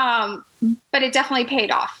gamble, but it definitely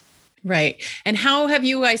paid off. Right. And how have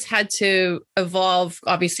you guys had to evolve,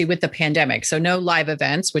 obviously, with the pandemic? So no live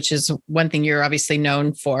events, which is one thing you're obviously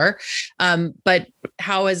known for. But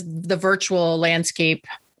how has the virtual landscape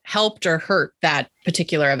helped or hurt that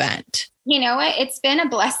particular event? You know what? It's been a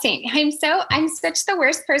blessing. I'm such the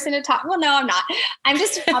worst person to talk. Well, no, I'm not. I'm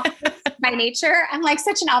just by nature. I'm like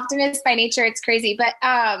such an optimist by nature. It's crazy. But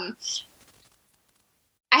I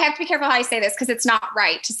have to be careful how I say this because it's not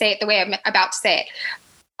right to say it the way I'm about to say it.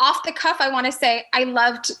 Off the cuff, I want to say I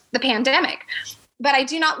loved the pandemic, but I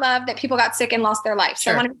do not love that people got sick and lost their life.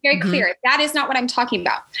 So I want to be very clear. That is not what I'm talking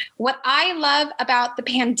about. What I love about the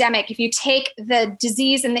pandemic, if you take the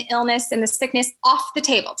disease and the illness and the sickness off the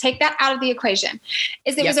table, take that out of the equation,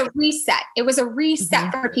 is it was a reset. It was a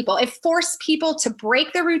reset for people. It forced people to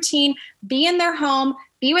break their routine, be in their home,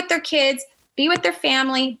 be with their kids, be with their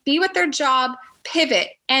family, be with their job, pivot.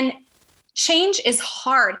 And change is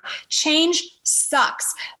hard. Change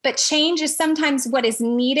sucks, but change is sometimes what is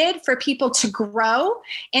needed for people to grow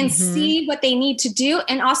and see what they need to do,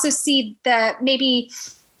 and also see the maybe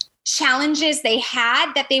challenges they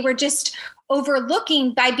had that they were just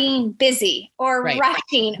overlooking by being busy or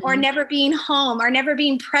rushing or never being home or never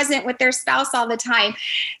being present with their spouse all the time.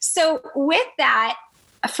 So with that,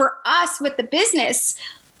 for us with the business,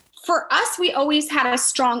 for us, we always had a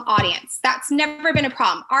strong audience. That's never been a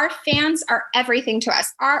problem. Our fans are everything to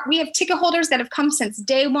us. We have ticket holders that have come since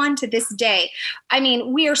day one to this day. I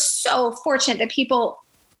mean, we are so fortunate that people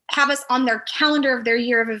have us on their calendar of their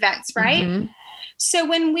year of events, right? So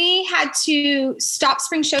when we had to stop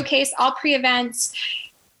Spring Showcase, all pre-events,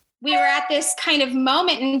 we were at this kind of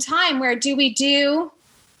moment in time where do we do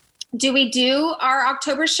our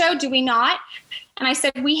October show? Do we not? And I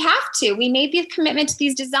said, we have to. We made the commitment to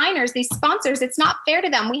these designers, these sponsors. It's not fair to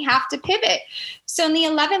them. We have to pivot. So in the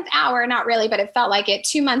 11th hour, not really, but it felt like it,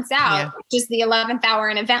 2 months out, which is the 11th hour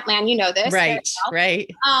in event land. You know this. Right.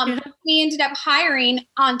 We ended up hiring,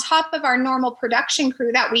 on top of our normal production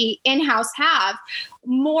crew that we in-house have,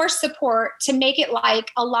 more support to make it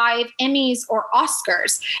like a live Emmys or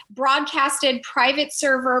Oscars, broadcasted, private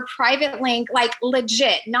server, private link, like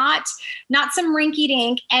legit, not some rinky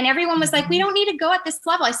dink. And everyone was like, we don't need to go at this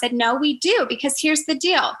level. I said, no, we do, because here's the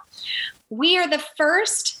deal. We are the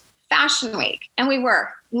first fashion week. And we were.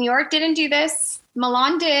 New York didn't do this.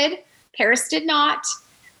 Milan did. Paris did not.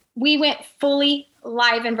 We went fully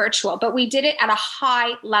live and virtual, but we did it at a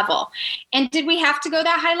high level. And did we have to go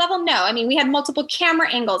that high level? No. I mean, we had multiple camera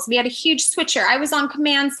angles. We had a huge switcher. I was on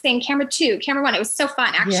command saying camera 2, camera 1. It was so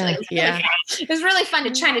fun, actually. It was really fun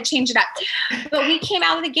to try to change it up. But we came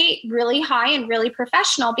out of the gate really high and really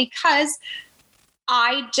professional, because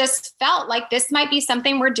I just felt like this might be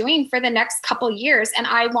something we're doing for the next couple years. And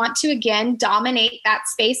I want to, again, dominate that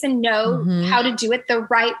space and know how to do it the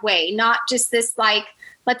right way, not just this like,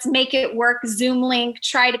 let's make it work, Zoom link,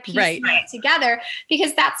 try to piece it together,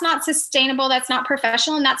 because that's not sustainable. That's not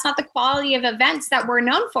professional. And that's not the quality of events that we're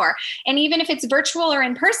known for. And even if it's virtual or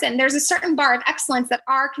in person, there's a certain bar of excellence that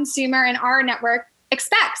our consumer and our network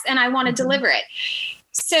expects. And I want to deliver it.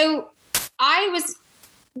 So I was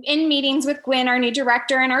in meetings with Gwen, our new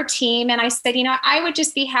director, and our team. And I said, I would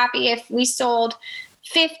just be happy if we sold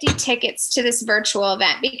 50 tickets to this virtual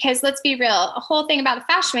event, because let's be real, a whole thing about a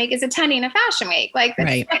fashion week is attending a fashion week. Like,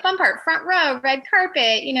 that's the fun part, front row, red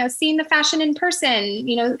carpet, seeing the fashion in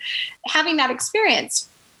person, having that experience.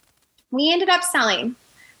 We ended up selling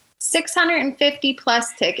 650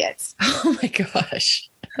 plus tickets. Oh my gosh.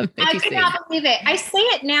 Amazing. I could not believe it. I say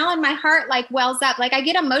it now and my heart wells up. I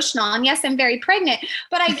get emotional, and yes, I'm very pregnant,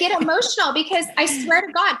 but I get emotional because I swear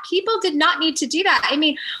to God, people did not need to do that. I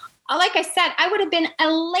mean, like I said, I would have been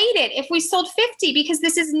elated if we sold 50, because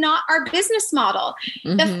this is not our business model.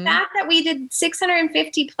 The fact that we did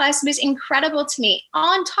 650 plus was incredible to me.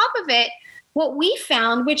 On top of it, what we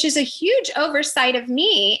found, which is a huge oversight of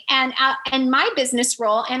me and my business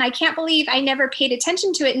role, and I can't believe I never paid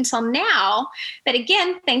attention to it until now. But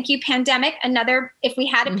again, thank you, pandemic. If we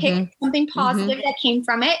had to pick something positive that came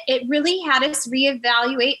from it, it really had us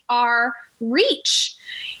reevaluate our reach.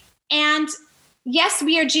 And yes,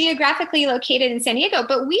 we are geographically located in San Diego,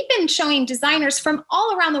 but we've been showing designers from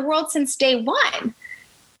all around the world since day one.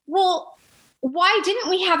 Well, why didn't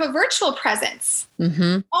we have a virtual presence?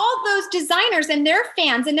 All those designers and their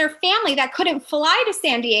fans and their family that couldn't fly to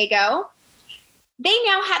San Diego, they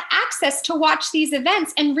now had access to watch these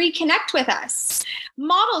events and reconnect with us.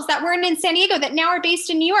 Models that weren't in San Diego that now are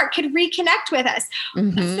based in New York could reconnect with us.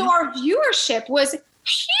 So our viewership was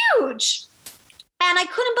huge. And I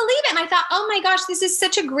couldn't believe it. And I thought, oh my gosh, this is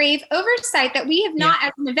such a grave oversight that we have not,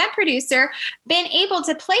 as an event producer, been able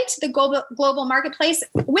to play to the global marketplace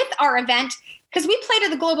with our event, because we play to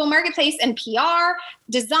the global marketplace in PR,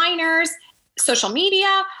 designers, social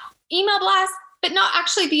media, email blasts, but not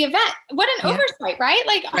actually the event. What an oversight, right?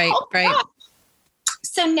 Right.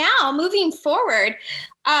 So now moving forward,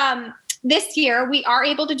 this year we are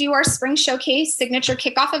able to do our spring showcase signature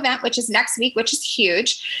kickoff event, which is next week, which is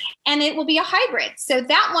huge. And it will be a hybrid. So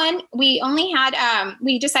that one, we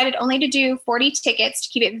decided only to do 40 tickets to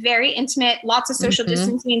keep it very intimate, lots of social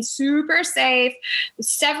distancing, super safe,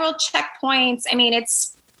 several checkpoints. I mean,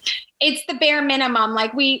 it's the bare minimum.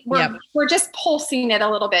 Like we're just pulsing it a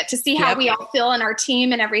little bit to see how we all feel in our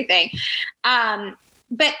team and everything.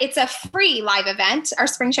 But it's a free live event. Our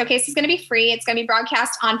spring showcase is going to be free. It's going to be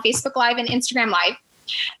broadcast on Facebook Live and Instagram Live.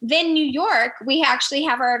 Then New York, we actually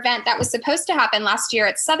have our event that was supposed to happen last year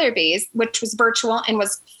at Sotheby's, which was virtual and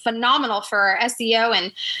was phenomenal for our SEO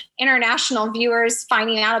and international viewers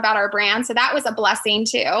finding out about our brand. So that was a blessing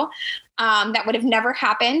too. That would have never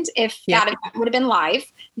happened if that event would have been live.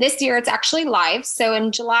 This year, it's actually live. So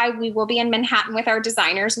in July, we will be in Manhattan with our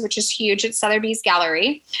designers, which is huge at Sotheby's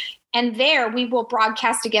Gallery. And there we will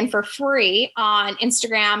broadcast again for free on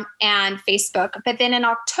Instagram and Facebook. But then in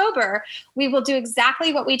October, we will do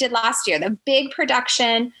exactly what we did last year, the big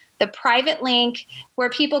production, the private link where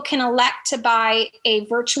people can elect to buy a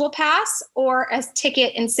virtual pass or a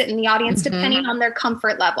ticket and sit in the audience, depending on their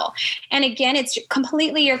comfort level. And again, it's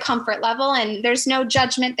completely your comfort level and there's no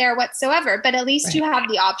judgment there whatsoever, but at least you have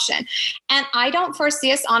the option. And I don't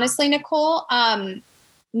foresee us, honestly, Nicole,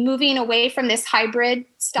 moving away from this hybrid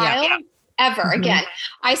style ever again.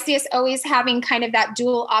 I see us always having kind of that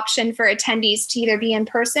dual option for attendees to either be in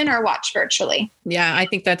person or watch virtually. Yeah, I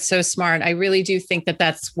think that's so smart. I really do think that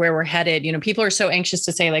that's where we're headed. You know, people are so anxious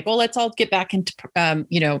to say like, well, let's all get back into,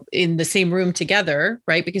 in the same room together,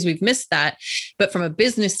 right? Because we've missed that. But from a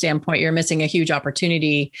business standpoint, you're missing a huge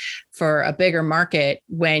opportunity for a bigger market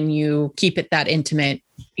when you keep it that intimate,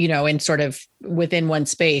 in sort of within one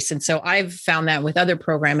space. And so I've found that with other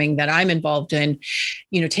programming that I'm involved in,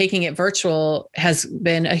 taking it virtual has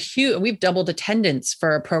been we've doubled attendance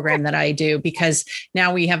for a program that I do because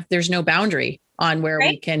now there's no boundary on where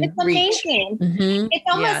we can it's amazing. Reach. It's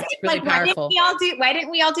almost it's really like, powerful. why didn't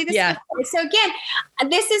we all do this before? So again,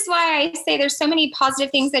 this is why I say there's so many positive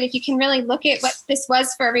things that if you can really look at what this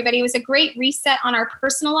was for everybody, it was a great reset on our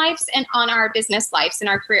personal lives and on our business lives and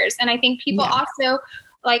our careers. And I think people also,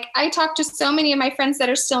 like, I talk to so many of my friends that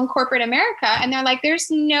are still in corporate America, and they're like,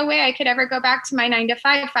 there's no way I could ever go back to my 9 to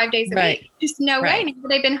 5, 5 days a week. Just no way. Now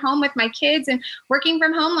that I've been home with my kids and working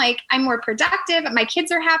from home, like, I'm more productive. My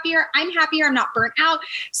kids are happier. I'm happier. I'm not burnt out.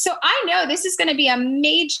 So I know this is going to be a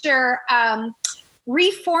major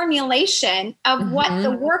reformulation of what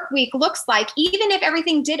the work week looks like. Even if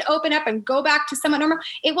everything did open up and go back to somewhat normal,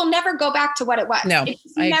 it will never go back to what it was. No,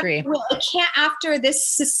 I agree. It can't after this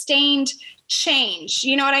sustained change.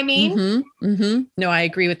 You know what I mean? No, I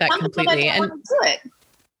agree with that completely.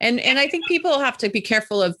 And I think people have to be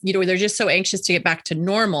careful of, they're just so anxious to get back to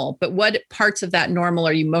normal, but what parts of that normal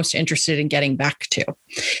are you most interested in getting back to?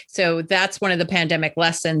 So that's one of the pandemic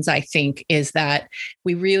lessons, I think, is that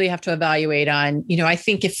we really have to evaluate on, I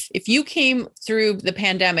think if you came through the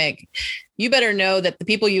pandemic, you better know that the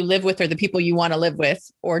people you live with are the people you want to live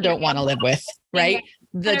with or don't want to live with, right?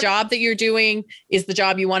 The job that you're doing is the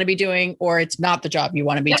job you want to be doing, or it's not the job you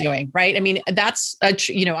want to be doing. Right. I mean, that's,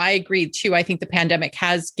 I agree too. I think the pandemic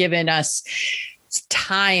has given us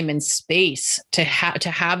time and space to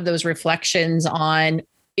have those reflections on,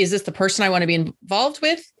 is this the person I want to be involved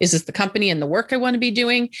with? Is this the company and the work I want to be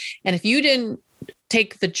doing? And if you didn't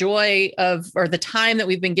take the joy of, or the time that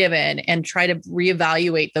we've been given and try to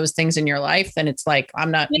reevaluate those things in your life, then it's like, I'm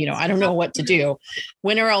not, I don't know what to do.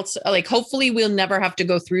 When else, like, hopefully we'll never have to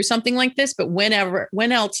go through something like this, but when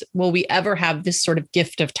else will we ever have this sort of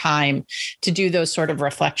gift of time to do those sort of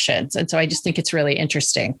reflections? And so I just think it's really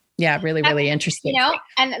interesting. Yeah, really, really interesting.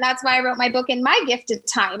 And that's why I wrote my book in my gifted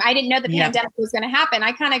time. I didn't know the pandemic was going to happen.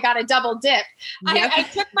 I kind of got a double dip. I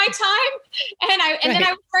took my time and then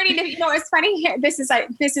I was starting to, it's funny here. This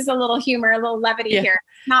is a little humor, a little levity here.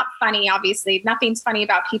 Not funny, obviously. Nothing's funny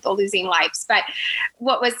about people losing lives. But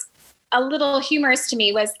what was a little humorous to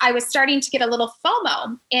me was I was starting to get a little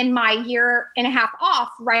FOMO in my year and a half off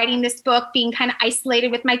writing this book, being kind of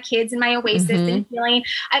isolated with my kids in my oasis and feeling,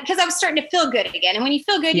 because I was starting to feel good again. And when you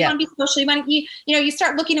feel good, you want to be social. You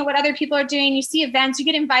start looking at what other people are doing. You see events, you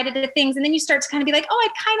get invited to things, and then you start to kind of be like, oh, I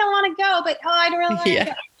kind of want to go, but I don't really want to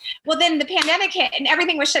go. Well, then the pandemic hit and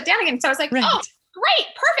everything was shut down again. So I was like, oh, great,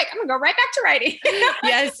 perfect. I'm gonna go right back to writing.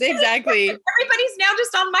 Yes, exactly. Everybody's now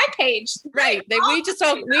just on my page. Right.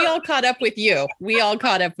 We all caught up with you. You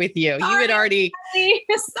had already.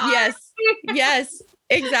 Yes.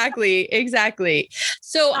 Exactly.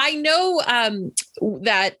 So I know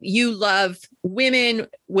that you love women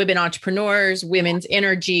entrepreneurs, women's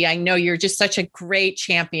energy. I know you're just such a great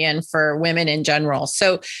champion for women in general.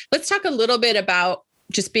 So let's talk a little bit about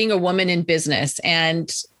just being a woman in business.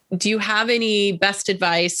 And do you have any best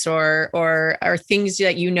advice or things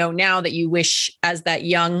that you know now that you wish as that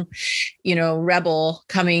young, rebel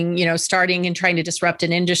coming, starting and trying to disrupt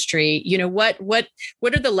an industry, what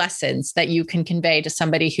are the lessons that you can convey to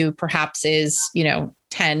somebody who perhaps is,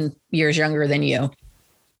 10 years younger than you?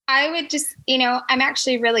 I would just, I'm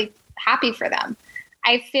actually really happy for them.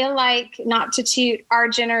 I feel like, not to toot our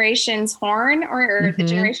generation's horn or the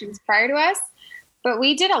generations prior to us, but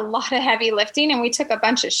we did a lot of heavy lifting and we took a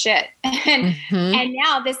bunch of shit. And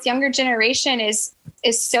now this younger generation is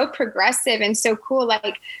so progressive and so cool.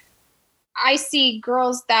 Like, I see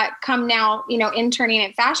girls that come now, interning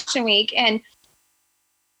at Fashion Week, and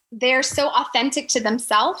they're so authentic to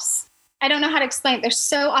themselves. I don't know how to explain it. They're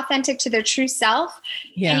so authentic to their true self.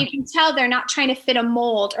 Yeah. And you can tell they're not trying to fit a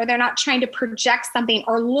mold, or they're not trying to project something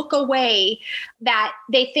or look away that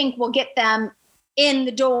they think will get them in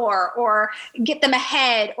the door or get them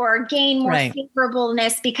ahead or gain more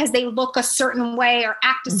favorableness because they look a certain way or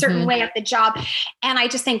act a certain way at the job. And I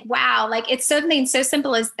just think, wow, like, it's something so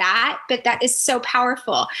simple as that, but that is so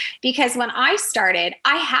powerful, because when I started,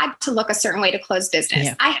 I had to look a certain way to close business.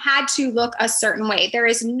 Yeah. I had to look a certain way. There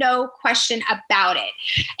is no question about it.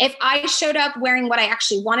 If I showed up wearing what I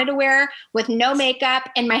actually wanted to wear with no makeup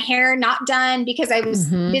and my hair not done because I was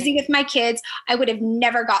busy with my kids, I would have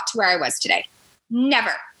never got to where I was today.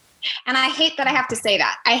 Never. And I hate that I have to say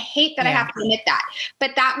that. I hate that I have to admit that.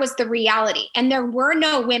 But that was the reality. And there were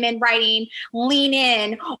no women writing Lean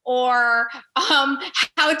In or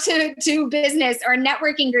how to do business or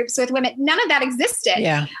networking groups with women. None of that existed.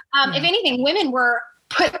 Yeah. If anything, women were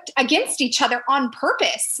put against each other on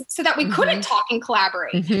purpose so that we couldn't talk and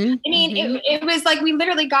collaborate. I mean, it was like we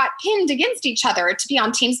literally got pinned against each other to be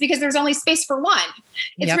on teams because there's only space for one.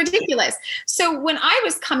 It's ridiculous. So when I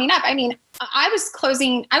was coming up, I mean, I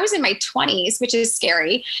was in my 20s, which is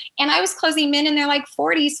scary. And I was closing men in their like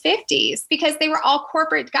 40s, 50s, because they were all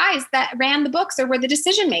corporate guys that ran the books or were the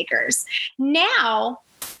decision makers. Now,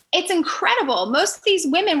 it's incredible. Most of these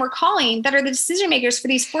women we're calling that are the decision makers for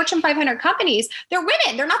these Fortune 500 companies, they're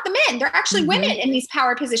women. They're not the men. They're actually women in these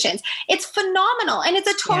power positions. It's phenomenal. And it's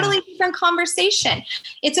a totally different conversation.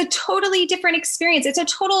 It's a totally different experience. It's a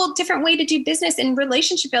total different way to do business and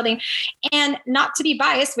relationship building. And not to be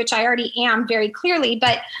biased, which I already am very clearly,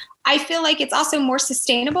 but I feel like it's also more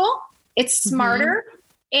sustainable. It's smarter.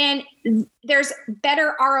 And there's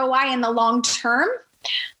better ROI in the long term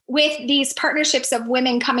with these partnerships of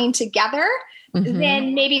women coming together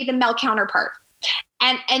than maybe the male counterpart.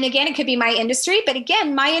 And again, it could be my industry, but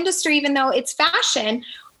again, my industry, even though it's fashion,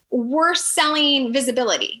 we're selling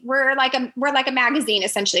visibility. We're like a magazine,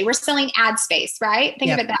 essentially. We're selling ad space, right?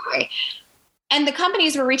 Think of it that way. And the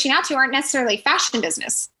companies we're reaching out to aren't necessarily fashion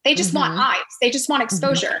business. They just want eyes. They just want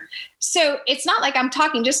exposure. So it's not like I'm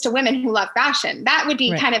talking just to women who love fashion. That would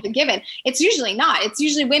be kind of a given. It's usually not. It's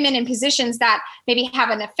usually women in positions that maybe have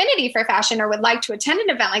an affinity for fashion or would like to attend an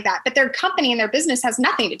event like that, but their company and their business has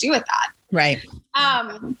nothing to do with that. Right.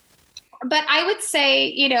 But I would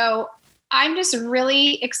say, I'm just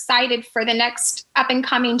really excited for the next up and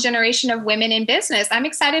coming generation of women in business. I'm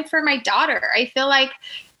excited for my daughter. I feel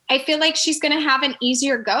like she's going to have an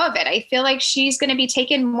easier go of it. I feel like she's going to be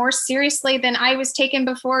taken more seriously than I was taken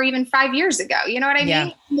before, even 5 years ago. You know what I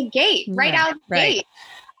mean? From the gate, out of the gate.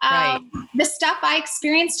 The stuff I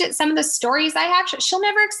experienced, some of the stories I have, she'll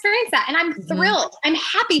never experience that. And I'm thrilled. I'm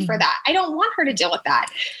happy for that. I don't want her to deal with that.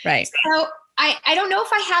 Right. So I don't know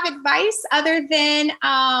if I have advice other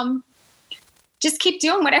than, just keep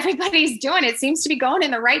doing what everybody's doing. It seems to be going in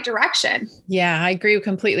the right direction. Yeah, I agree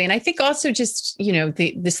completely. And I think also just,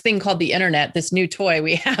 this thing called the internet, this new toy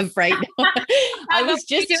we have right now. I was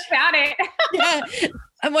just about it.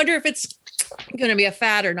 I wonder if it's going to be a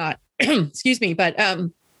fad or not. Excuse me. But I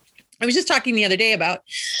was just talking the other day about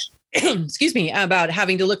about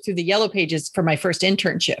having to look through the yellow pages for my first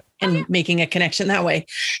internship and making a connection that way.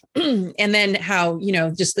 And then how,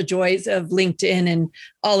 just the joys of LinkedIn and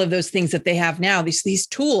all of those things that they have now, these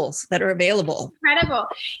tools that are available. Incredible.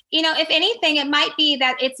 If anything, it might be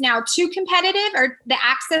that it's now too competitive or the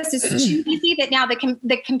access is too easy, that now the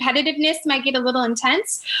competitiveness might get a little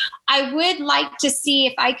intense. I would like to see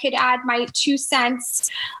if I could add my 2 cents.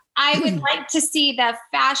 I would like to see the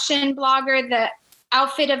fashion blogger, the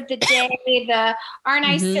outfit of the day, the aren't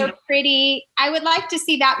I so pretty? I would like to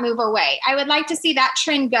see that move away. I would like to see that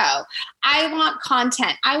trend go. I want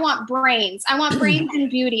content. I want brains. I want brains and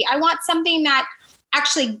beauty. I want something that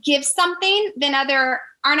actually gives something than other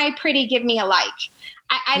aren't I pretty? Give me a like.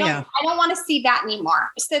 I don't want to see that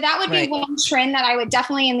anymore. So that would be one trend that I would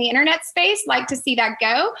definitely in the internet space like to see that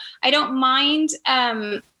go. I don't mind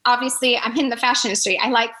obviously I'm in the fashion industry. I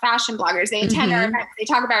like fashion bloggers. They attend our events. They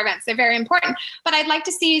talk about our events. They're very important, but I'd like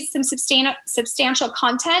to see some substantial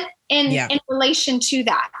content in relation to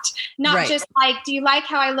that. Not just like, do you like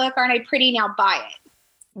how I look? Aren't I pretty? Now buy it.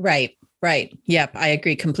 Right. Right. Yep. I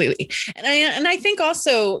agree completely. And I think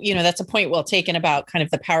also, that's a point well taken about kind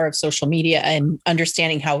of the power of social media and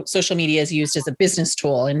understanding how social media is used as a business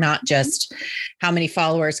tool and not just how many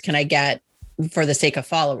followers can I get for the sake of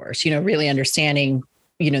followers, really understanding,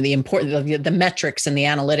 the importance of the metrics and the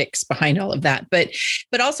analytics behind all of that. But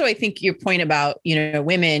also I think your point about,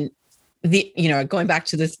 women, going back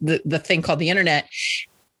to this, the thing called the internet,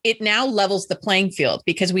 it now levels the playing field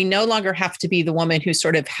because we no longer have to be the woman who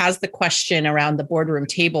sort of has the question around the boardroom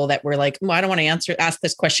table that we're like, well, I don't want to ask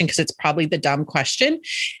this question because it's probably the dumb question.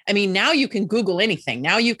 I mean, now you can Google anything.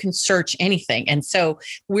 Now you can search anything. And so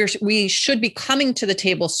we should be coming to the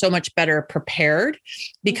table so much better prepared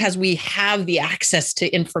because we have the access to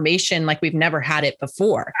information like we've never had it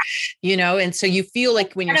before, and so you feel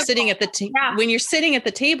like when you're sitting at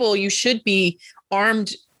the table, you should be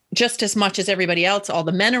armed just as much as everybody else, all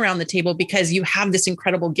the men around the table, because you have this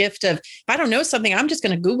incredible gift of, if I don't know something, I'm just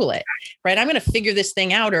going to Google it, right? I'm going to figure this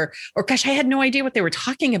thing out or gosh, I had no idea what they were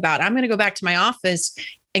talking about. I'm going to go back to my office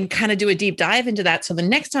and kind of do a deep dive into that. So the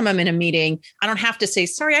next time I'm in a meeting, I don't have to say,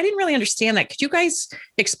 sorry, I didn't really understand that. Could you guys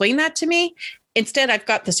explain that to me? Instead, I've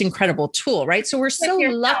got this incredible tool, right? So we're so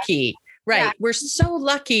lucky. Right. Yeah. We're so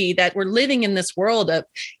lucky that we're living in this world of,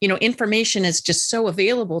 information is just so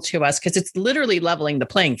available to us because it's literally leveling the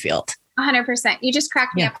playing field. 100%. You just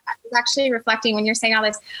cracked me up. I was actually reflecting when you're saying all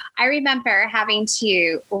this. I remember having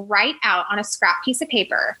to write out on a scrap piece of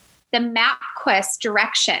paper the MapQuest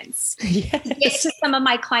directions to get to some of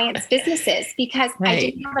my clients' businesses because I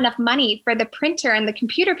didn't have enough money for the printer and the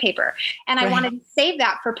computer paper. And I wanted to save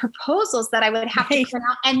that for proposals that I would have to print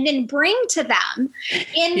out and then bring to them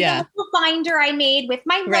in the little binder I made with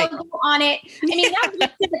my logo on it. I mean, now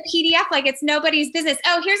it's a PDF like it's nobody's business.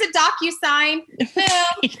 Oh, here's a DocuSign. Boom.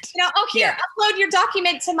 Here, upload your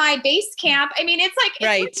document to my Basecamp. I mean, it's like,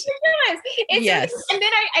 it's ridiculous. And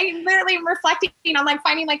then I literally am reflecting on like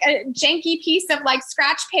finding like a janky piece of like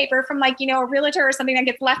scratch paper from like, a realtor or something that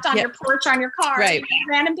gets left on your porch on your car,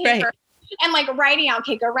 random paper. And like writing out,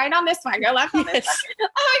 okay, go right on this one, go left on this one.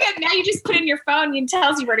 Oh my God. Now you just put in your phone and it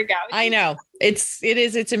tells you where to go. I know. It's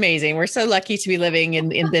amazing. We're so lucky to be living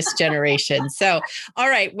in this generation. So, all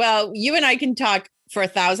right. Well, you and I can talk for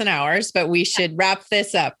 1,000 hours, but we should wrap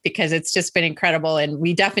this up because it's just been incredible. And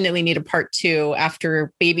we definitely need a part 2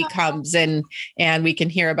 after baby comes and we can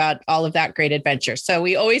hear about all of that great adventure. So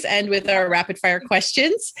we always end with our rapid fire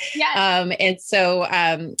questions. Yes. And so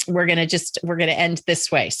we're going to end this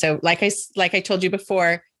way. So like I told you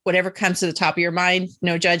before, whatever comes to the top of your mind,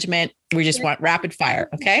 no judgment. We just want rapid fire.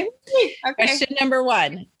 Okay. Question number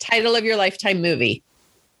 1, title of your lifetime movie.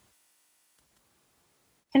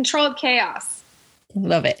 Controlled Chaos.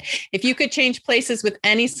 Love it. If you could change places with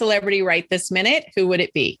any celebrity right this minute, who would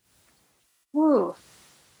it be? Ooh.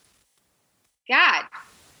 God.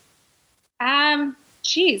 Queen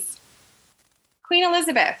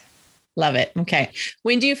Elizabeth. Love it. Okay.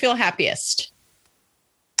 When do you feel happiest?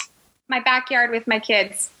 My backyard with my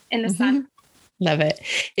kids in the sun. Love it.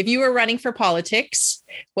 If you were running for politics,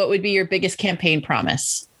 what would be your biggest campaign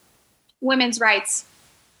promise? Women's rights,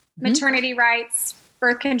 maternity rights,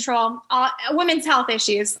 birth control, women's health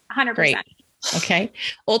issues, 100%. Great. Okay.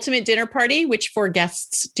 Ultimate dinner party. Which 4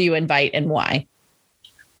 guests do you invite and why?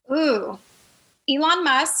 Ooh, Elon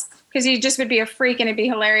Musk, because he just would be a freak and it'd be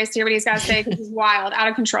hilarious to hear what he's got to say because he's wild, out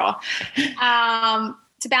of control.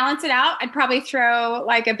 To balance it out, I'd probably throw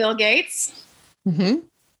like a Bill Gates.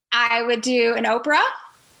 I would do an Oprah.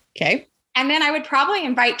 Okay. And then I would probably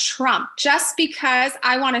invite Trump just because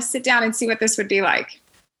I want to sit down and see what this would be like.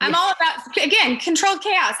 I'm all about, again, controlled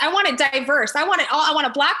chaos. I want it diverse. I want it all. I want a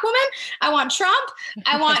black woman. I want Trump.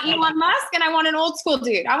 I want Elon Musk, and I want an old school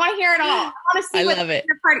dude. I want to hear it all. I want to see what the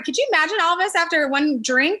party. Could you imagine all of us after one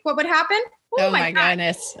drink? What would happen? Oh my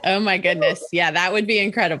goodness. Oh my goodness. Yeah, that would be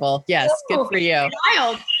incredible. Yes. Good for you.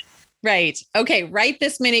 Wild. Right. Okay. Right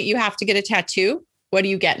this minute, you have to get a tattoo. What do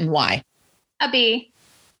you get and why? A bee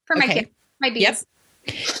for my kids. My bees.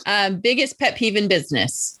 Yep. Biggest pet peeve in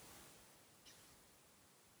business.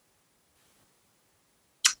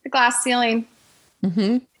 The glass ceiling.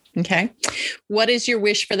 Okay. What is your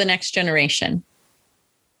wish for the next generation?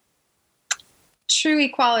 True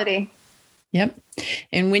equality. Yep.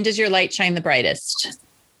 And when does your light shine the brightest?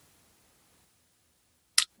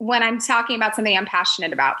 When I'm talking about something I'm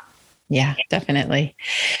passionate about. Yeah, definitely.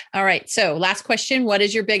 All right. So last question. What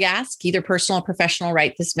is your big ask, either personal or professional,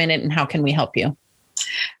 right this minute, and how can we help you?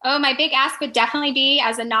 Oh, my big ask would definitely be,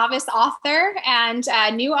 as a novice author and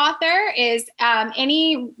a new author, is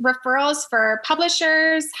any referrals for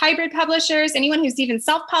publishers, hybrid publishers, anyone who's even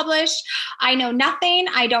self-published. I know nothing.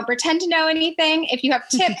 I don't pretend to know anything. If you have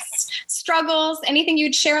tips, struggles, anything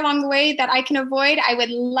you'd share along the way that I can avoid, I would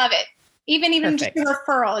love it. Even just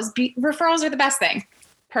referrals. Referrals are the best thing.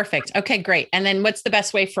 Perfect. Okay, great. And then what's the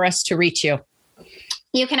best way for us to reach you?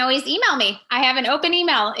 You can always email me. I have an open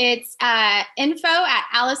email. It's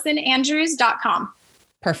info@AllisonAndrews.com.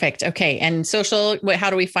 Perfect. Okay. And social, how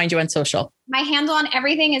do we find you on social? My handle on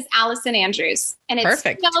everything is Allison Andrews. And it's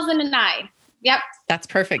perfect. 2009. Yep. That's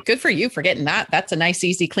perfect. Good for you for getting that. That's a nice,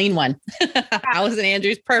 easy, clean one. Allison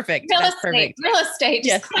Andrews. Perfect. Real estate.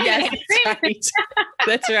 Yes. That's right.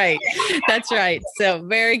 That's right. That's right. So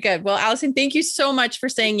very good. Well, Allison, thank you so much for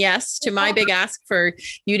saying yes to my big ask for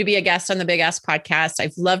you to be a guest on the Big Ask podcast.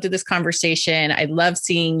 I've loved this conversation. I love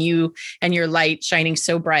seeing you and your light shining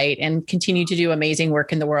so bright, and continue to do amazing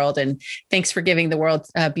work in the world. And thanks for giving the world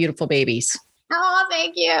beautiful babies. Oh,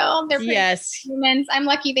 thank you. They're yes. humans. I'm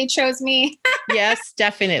lucky they chose me. Yes,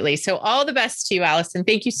 definitely. So all the best to you, Allison.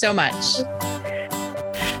 Thank you so much.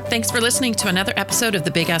 Thanks for listening to another episode of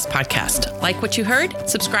the Big Ask Podcast. Like what you heard?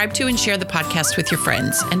 Subscribe to and share the podcast with your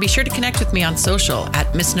friends. And be sure to connect with me on social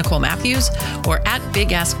at Miss Nicole Matthews or at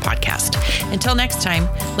Big Ask Podcast. Until next time,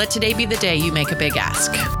 let today be the day you make a big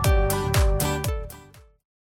ask.